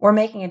 we're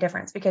making a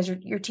difference, because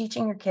you're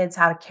teaching your kids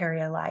how to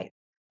carry a light,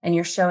 and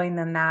you're showing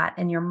them that,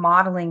 and you're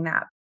modeling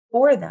that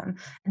for them.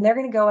 And they're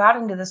going to go out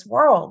into this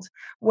world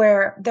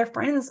where their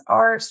friends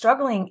are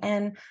struggling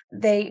and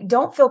they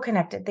don't feel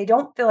connected. They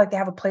don't feel like they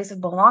have a place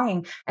of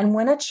belonging. And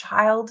when a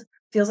child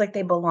feels like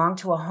they belong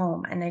to a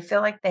home and they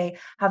feel like they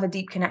have a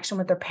deep connection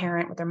with their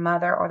parent, with their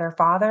mother or their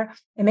father,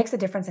 it makes a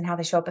difference in how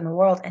they show up in the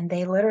world. And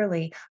they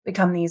literally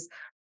become these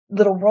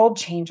little world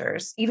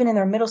changers, even in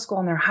their middle school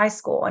and their high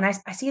school. And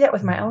I see that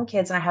with my own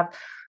kids, and I have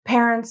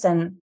parents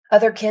and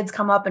other kids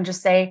come up and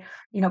just say,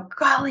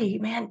 golly,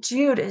 man,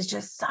 Jude is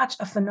just such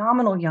a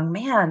phenomenal young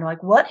man.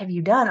 Like, what have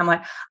you done? I'm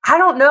like, I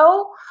don't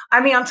know. I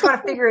mean, I'm trying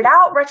to figure it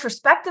out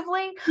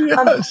retrospectively.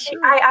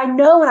 I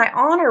know and I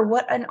honor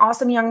what an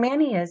awesome young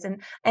man he is,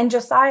 and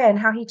Josiah and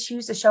how he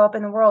chooses to show up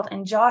in the world,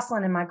 and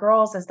Jocelyn and my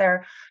girls as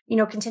they're,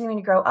 continuing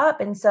to grow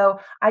up. And so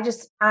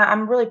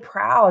I'm really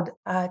proud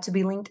to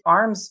be linked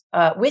arms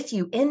with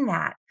you in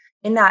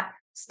that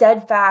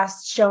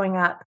steadfast showing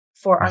up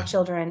for our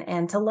children,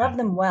 and to love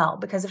them well,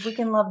 because if we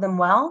can love them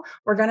well,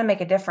 we're going to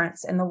make a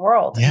difference in the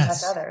world and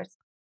touch others.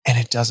 And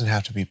it doesn't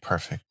have to be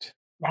perfect.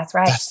 That's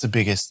right. That's the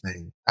biggest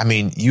thing. I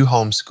mean, you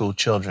homeschool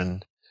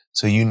children,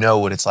 so you know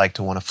what it's like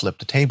to want to flip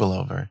the table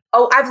over.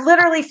 Oh, I've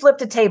literally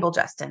flipped a table,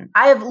 Justin.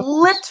 I have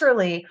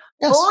literally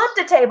flipped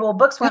a table.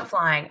 Books went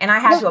flying, and I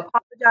had to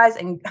apologize.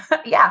 And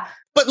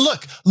But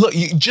look,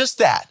 just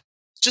that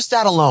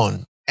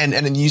alone.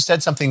 And you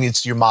said something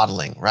that's your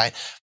modeling, right?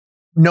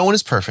 No one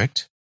is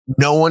perfect.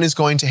 No one is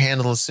going to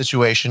handle a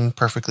situation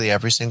perfectly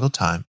every single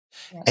time.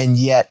 And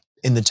yet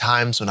in the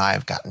times when I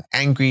have gotten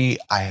angry,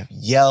 I have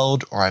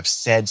yelled, or I've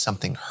said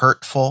something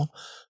hurtful,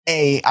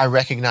 I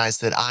recognize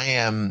that I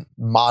am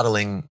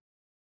modeling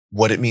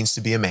what it means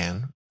to be a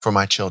man for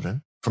my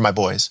children, for my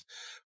boys.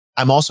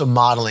 I'm also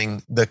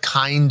modeling the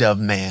kind of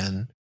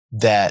man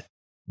that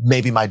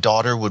maybe my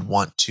daughter would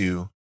want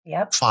to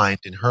find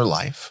in her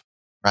life,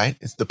 right?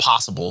 It's the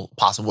possible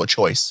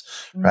choice,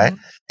 right?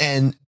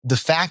 And the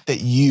fact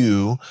that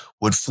you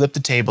would flip the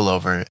table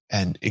over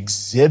and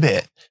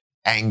exhibit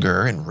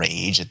anger and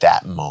rage at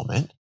that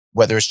moment,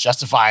 whether it's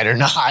justified or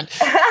not.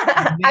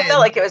 I felt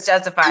like it was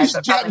justified.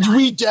 But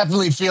we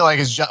definitely feel like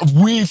it's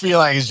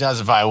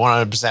justified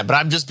 100%, but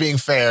I'm just being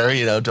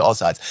fair, to all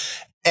sides.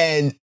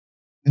 And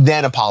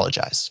then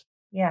apologize.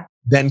 Yeah.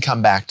 Then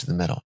come back to the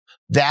middle.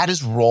 That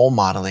is role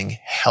modeling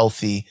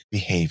healthy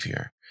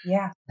behavior.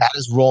 Yeah. That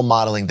is role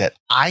modeling that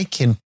I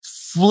can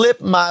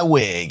flip my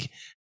wig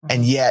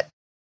and yet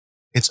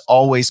it's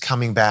always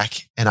coming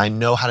back, and I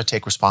know how to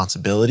take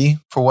responsibility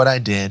for what I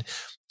did,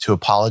 to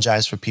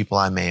apologize for people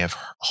I may have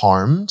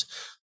harmed,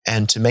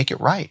 and to make it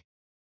right.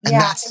 And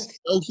that's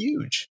so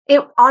huge.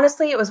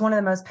 Honestly, it was one of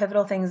the most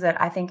pivotal things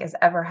that I think has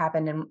ever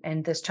happened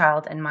in this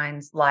child and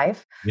mine's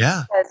life.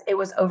 Yeah. Because it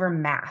was over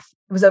math.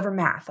 It was over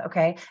math.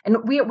 Okay.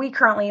 And we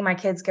currently, my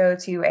kids go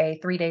to a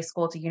 3-day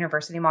school to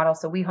university model.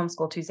 So we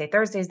homeschool Tuesday,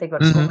 Thursdays. They go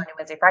to school Monday,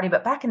 Wednesday, Friday.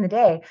 But back in the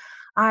day,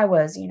 I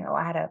was,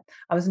 I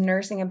was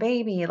nursing a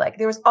baby. Like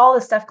there was all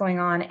this stuff going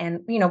on. And,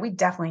 we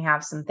definitely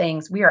have some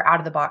things. We are out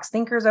of the box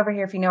thinkers over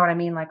here, if you know what I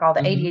mean, like all the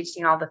ADHD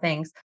and all the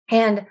things.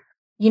 And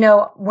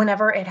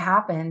whenever it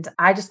happened,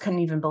 I just couldn't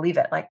even believe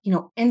it. Like,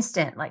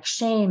 instant like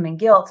shame and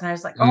guilt. And I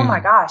was like, oh my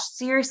gosh,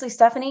 seriously,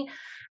 Stephanie.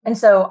 And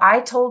so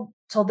I told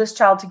this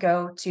child to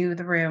go to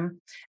the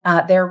room,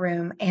 their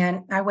room.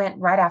 And I went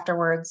right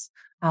afterwards,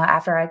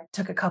 after I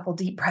took a couple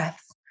deep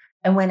breaths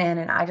and went in,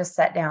 and I just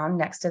sat down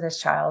next to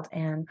this child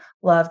and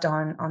loved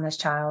on this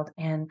child.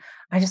 And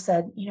I just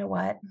said, you know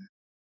what?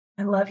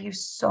 I love you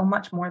so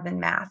much more than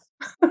math.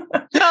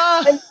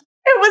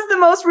 It was the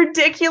most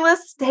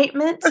ridiculous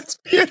statement. That's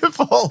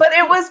beautiful. But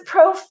it was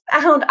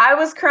profound. I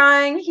was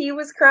crying. He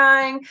was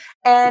crying.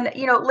 And,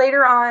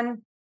 later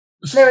on,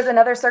 there was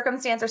another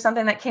circumstance or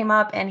something that came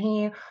up, and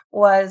he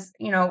was,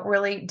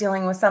 really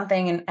dealing with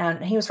something,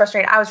 and he was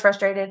frustrated. I was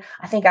frustrated.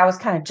 I think I was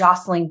kind of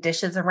jostling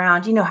dishes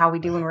around. You know how we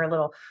do when we're a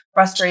little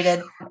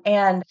frustrated.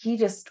 And he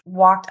just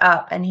walked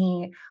up and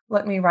he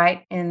looked me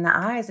right in the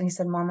eyes and he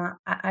said, Mama,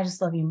 I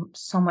just love you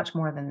so much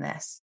more than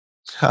this.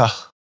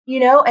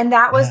 And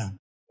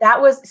that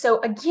was,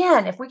 so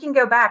again, if we can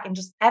go back and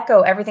just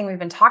echo everything we've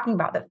been talking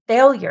about, that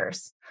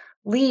failures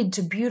lead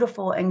to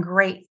beautiful and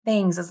great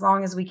things as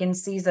long as we can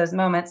seize those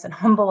moments and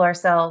humble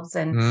ourselves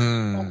and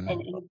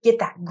get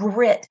that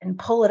grit and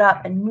pull it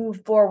up and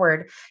move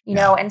forward,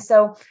 know? And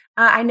so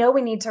I know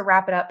we need to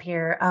wrap it up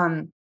here.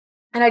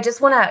 And I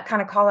just want to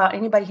kind of call out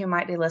anybody who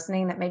might be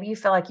listening that maybe you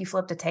feel like you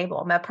flipped a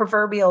table, a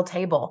proverbial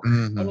table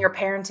in your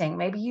parenting.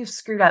 Maybe you've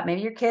screwed up.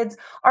 Maybe your kids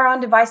are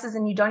on devices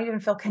and you don't even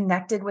feel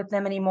connected with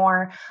them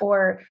anymore.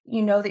 Or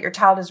you know that your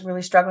child is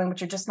really struggling,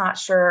 but you're just not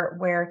sure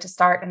where to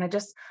start. And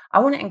I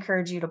want to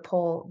encourage you to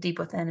pull deep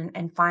within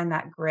and find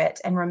that grit.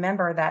 And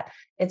remember that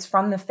it's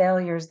from the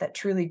failures that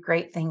truly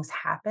great things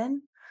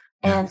happen.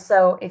 And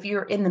so if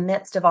you're in the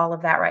midst of all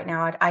of that right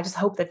now, I just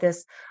hope that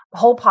this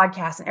whole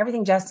podcast and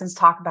everything Justin's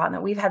talked about and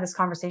that we've had this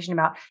conversation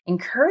about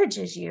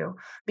encourages you,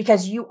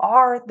 because you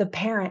are the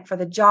parent for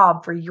the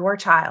job for your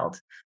child.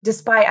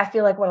 Despite, I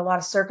feel like what a lot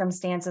of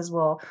circumstances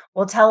will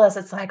tell us,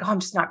 it's like, oh, I'm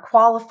just not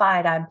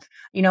qualified.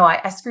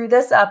 I screw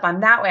this up.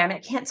 I'm that way. I mean,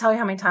 I can't tell you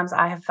how many times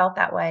I have felt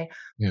that way.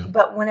 Yeah.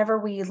 But whenever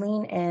we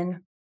lean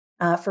in,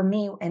 for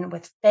me, and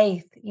with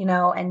faith,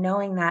 and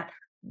knowing that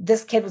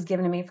this kid was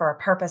given to me for a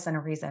purpose and a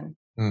reason.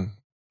 And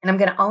I'm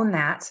going to own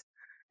that.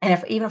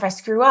 And even if I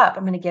screw up,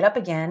 I'm going to get up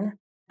again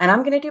and I'm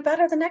going to do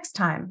better the next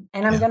time.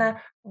 And I'm going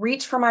to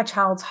reach for my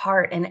child's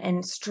heart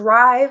and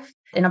strive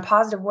in a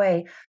positive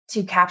way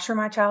to capture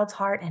my child's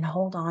heart and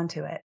hold on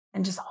to it,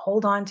 and just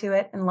hold on to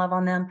it and love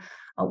on them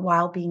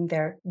while being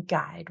their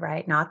guide,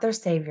 right? Not their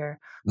savior,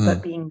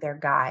 but being their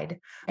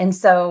guide. And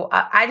so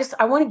I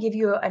want to give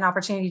you an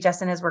opportunity,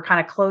 Justin, as we're kind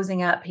of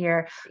closing up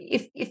here.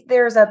 If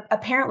there's a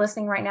parent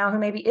listening right now who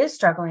maybe is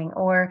struggling,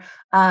 or,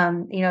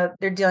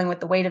 they're dealing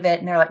with the weight of it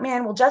and they're like,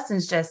 man, well,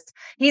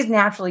 he's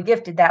naturally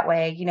gifted that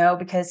way,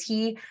 because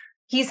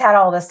he's had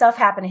all this stuff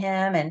happen to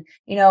him. And,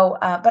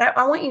 but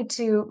I want you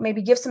to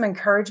maybe give some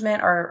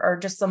encouragement or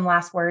just some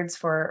last words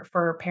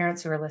for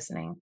parents who are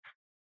listening.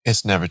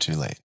 It's never too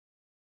late.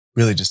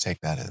 Really just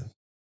take that in.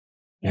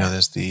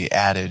 There's the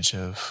adage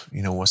of,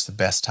 what's the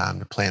best time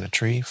to plant a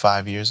tree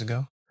 5 years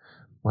ago?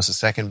 What's the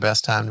second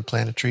best time to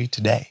plant a tree?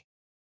 Today.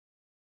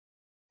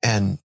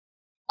 And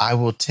I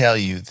will tell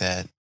you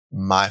that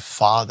my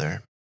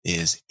father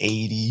is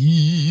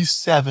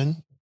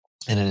 87,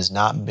 and it has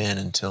not been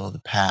until the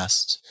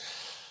past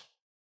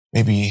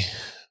maybe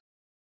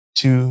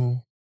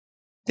 2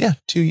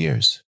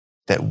 years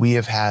that we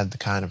have had the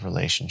kind of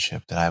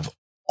relationship that I've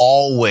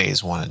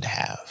always wanted to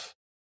have.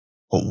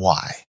 But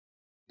why?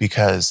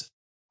 Because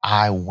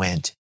I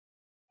went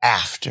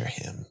after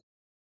him.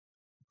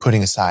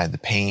 putting aside the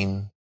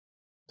pain,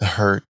 the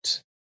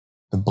hurt,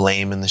 the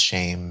blame and the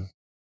shame,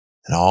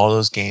 and all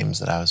those games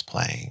that I was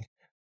playing,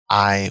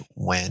 I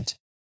went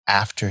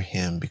after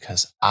him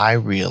because I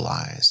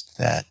realized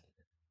that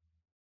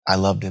I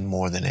loved him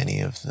more than any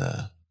of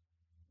the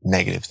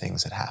negative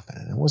things that happened.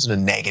 And it wasn't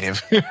a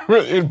negative,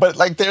 but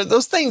like there are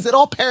those things that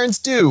all parents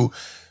do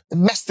that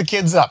mess the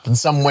kids up in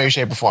some way,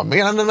 shape, or form.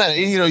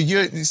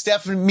 You,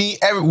 Steph and me,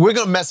 we're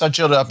going to mess our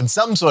children up in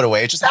some sort of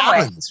way. It just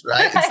happens,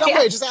 right? In some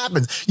way, it just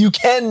happens. You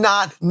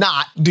cannot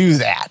not do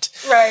that.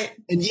 Right.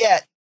 And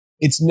yet,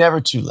 it's never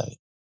too late.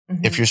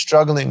 Mm-hmm. If you're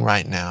struggling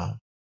right now,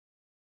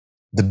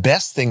 the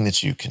best thing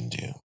that you can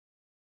do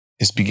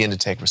is begin to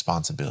take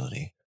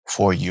responsibility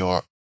for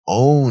your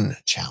own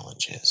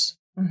challenges.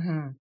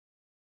 Mm-hmm.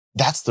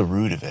 That's the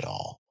root of it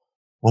all.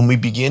 When we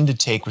begin to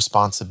take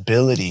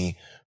responsibility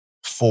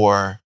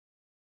for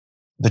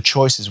the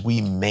choices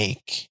we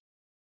make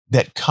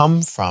that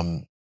come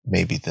from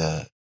maybe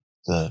the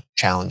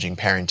challenging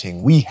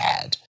parenting we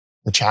had,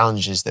 the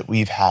challenges that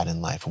we've had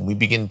in life, when we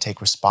begin to take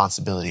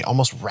responsibility,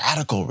 almost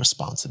radical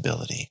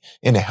responsibility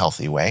in a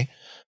healthy way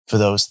for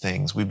those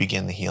things, we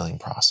begin the healing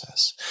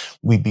process.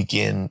 We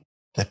begin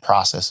the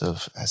process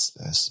of, as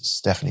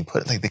Stephanie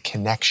put it, like the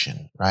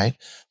connection, right?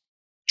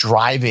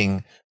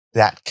 Driving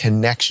that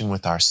connection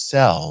with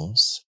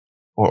ourselves,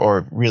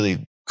 or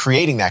really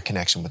creating that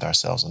connection with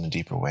ourselves in a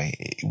deeper way.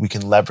 We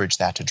can leverage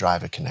that to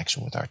drive a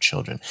connection with our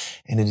children.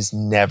 And it is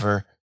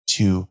never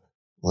too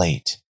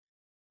late.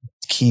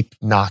 Keep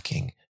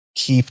knocking,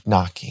 keep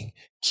knocking,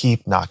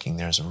 keep knocking.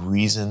 There's a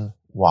reason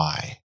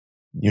why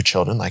your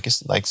children, like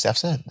Steph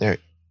said, they're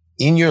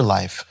in your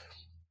life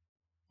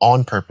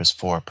on purpose,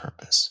 for a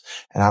purpose.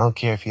 And I don't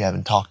care if you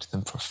haven't talked to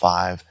them for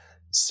 5,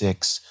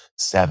 6,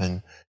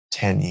 7,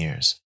 10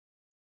 years.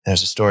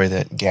 There's a story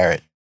that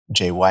Garrett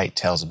J. White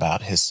tells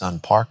about his son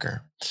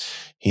Parker.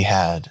 He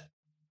had,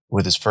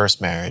 with his first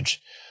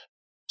marriage,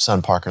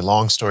 son Parker,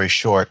 long story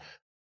short,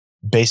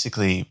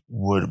 basically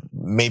would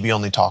maybe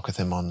only talk with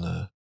him on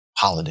the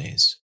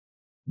holidays,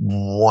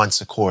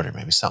 once a quarter,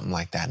 maybe something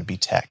like that, and be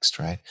text,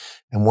 right?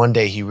 And one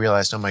day he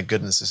realized, oh my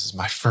goodness, this is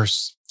my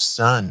first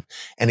son.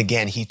 And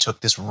again, he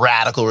took this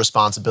radical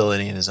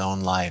responsibility in his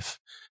own life.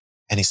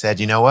 And he said,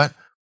 you know what?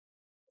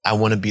 I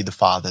want to be the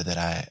father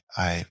that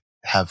I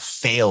have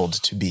failed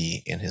to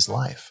be in his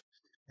life.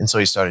 And so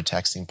he started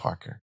texting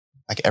Parker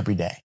like every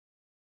day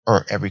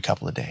or every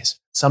couple of days.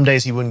 Some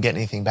days he wouldn't get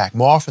anything back.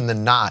 More often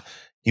than not,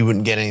 he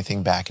wouldn't get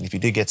anything back. And if he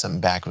did get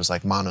something back, it was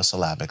like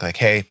monosyllabic, like,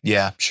 hey,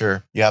 yeah,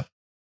 sure, yep.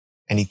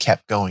 And he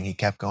kept going, he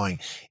kept going.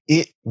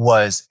 It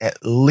was at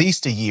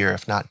least a year,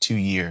 if not 2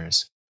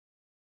 years,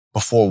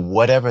 before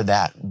whatever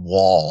that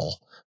wall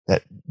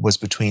that was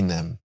between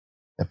them,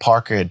 that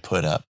Parker had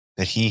put up,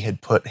 that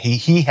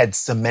he had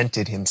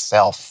cemented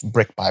himself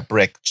brick by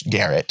brick,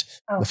 Garrett,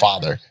 the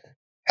father,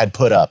 had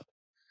put up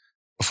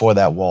before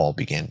that wall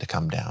began to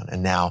come down.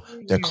 And now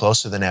they're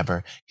closer than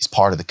ever. He's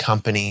part of the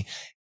company.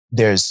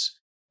 There's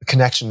a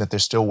connection that they're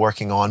still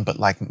working on, but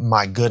like,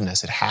 my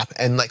goodness, it happened.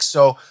 And like,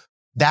 so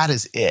that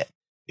is it.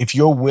 If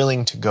you're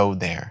willing to go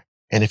there,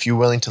 and if you're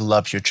willing to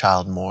love your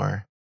child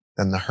more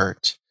than the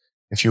hurt,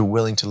 if you're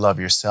willing to love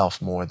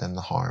yourself more than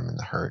the harm and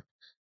the hurt,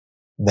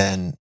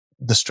 then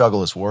the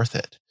struggle is worth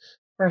it.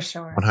 For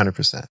sure.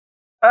 100%.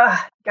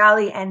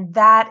 Golly. And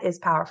that is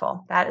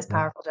powerful. That is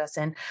powerful,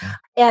 Justin. Yeah.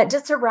 And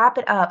just to wrap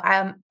it up,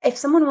 if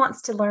someone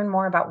wants to learn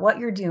more about what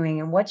you're doing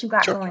and what you've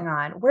got going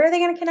on, where are they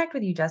going to connect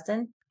with you,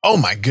 Justin? Oh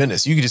my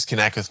goodness. You can just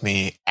connect with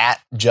me at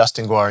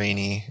Justin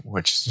Guarini,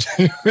 which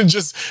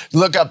just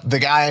look up the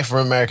guy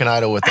from American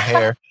Idol with the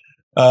hair.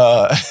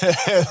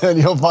 And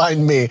you'll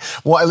find me.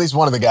 Well, at least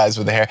one of the guys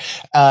with the hair.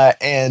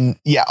 And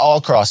yeah, all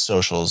across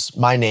socials,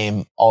 my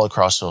name all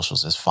across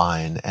socials is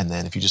fine. And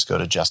then if you just go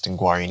to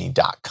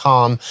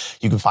justinguarini.com,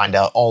 you can find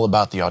out all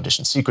about the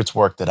Audition Secrets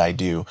work that I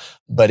do.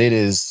 But and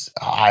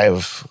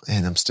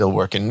I'm still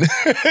working.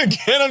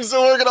 Again, I'm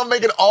still working on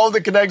making all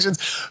the connections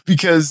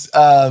because,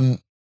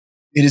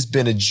 it has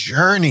been a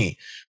journey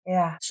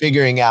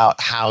figuring out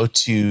how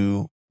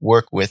to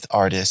work with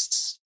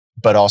artists,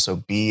 but also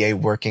be a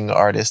working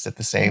artist at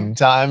the same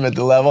time at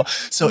the level.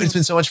 So it's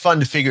been so much fun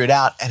to figure it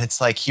out. And it's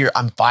like, here,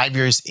 I'm 5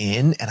 years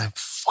in and I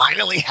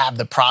finally have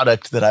the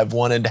product that I've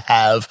wanted to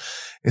have.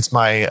 It's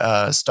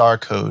my Star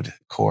Code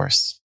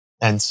course.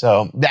 And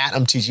so that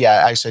I'm teaching,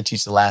 actually I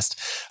teach the last,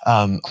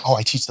 I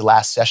teach the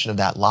last session of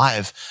that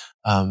live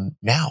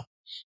now.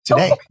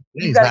 Today,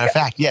 as a matter of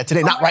fact. Yeah,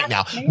 today, not right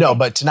now. No,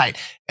 but tonight.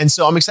 And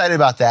so I'm excited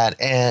about that.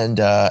 And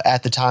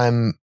at the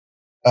time,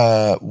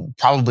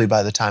 probably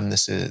by the time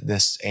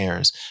this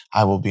airs,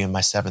 I will be in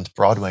my 7th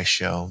Broadway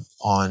show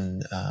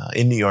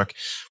in New York,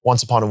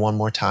 Once Upon a One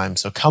More Time.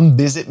 So come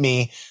visit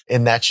me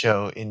in that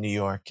show in New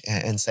York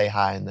and say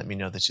hi and let me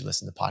know that you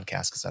listen to the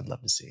podcast because I'd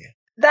love to see you.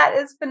 That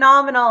is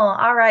phenomenal.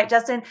 All right,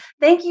 Justin.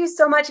 Thank you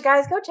so much,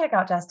 guys. Go check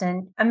out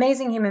Justin.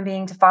 Amazing human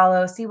being to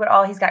follow, see what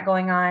all he's got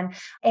going on.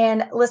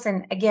 And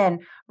listen, again,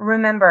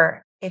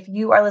 remember, if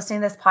you are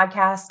listening to this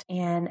podcast,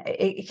 and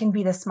it can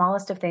be the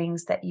smallest of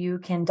things that you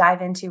can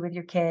dive into with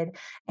your kid.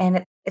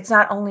 And it's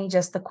not only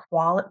just the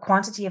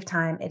quantity of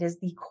time, it is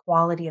the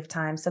quality of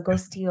time. So go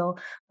steal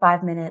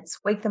 5 minutes,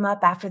 wake them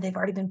up after they've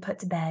already been put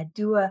to bed,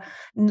 do a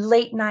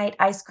late night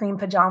ice cream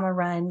pajama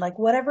run, like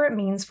whatever it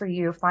means for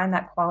you, find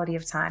that quality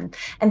of time.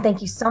 And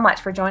thank you so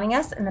much for joining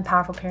us in the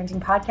Powerful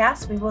Parenting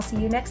Podcast. We will see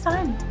you next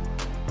time.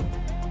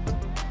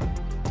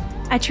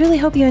 I truly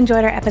hope you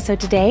enjoyed our episode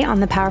today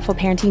on the Powerful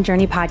Parenting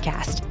Journey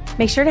podcast.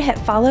 Make sure to hit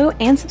follow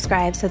and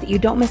subscribe so that you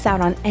don't miss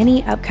out on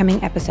any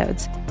upcoming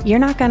episodes. You're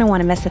not going to want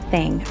to miss a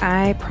thing,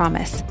 I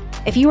promise.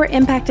 If you were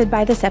impacted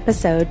by this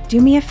episode, do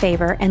me a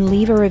favor and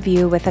leave a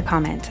review with a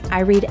comment.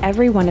 I read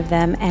every one of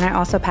them, and I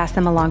also pass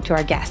them along to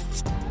our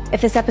guests. If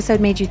this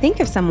episode made you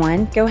think of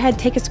someone, go ahead,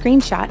 take a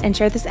screenshot and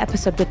share this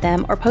episode with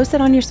them, or post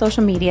it on your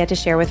social media to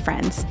share with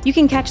friends. You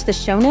can catch the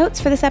show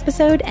notes for this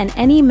episode and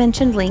any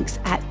mentioned links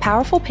at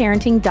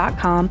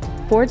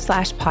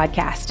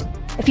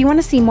powerfulparenting.com/podcast. If you want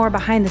to see more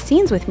behind the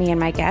scenes with me and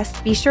my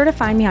guests, be sure to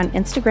find me on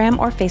Instagram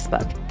or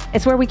Facebook.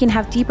 It's where we can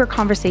have deeper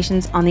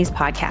conversations on these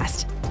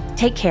podcasts.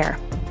 Take care.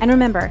 And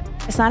remember,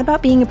 it's not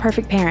about being a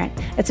perfect parent.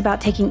 It's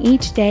about taking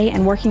each day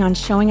and working on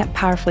showing up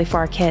powerfully for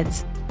our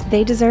kids.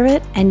 They deserve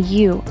it, and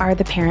you are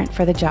the parent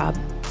for the job.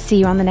 See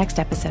you on the next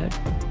episode.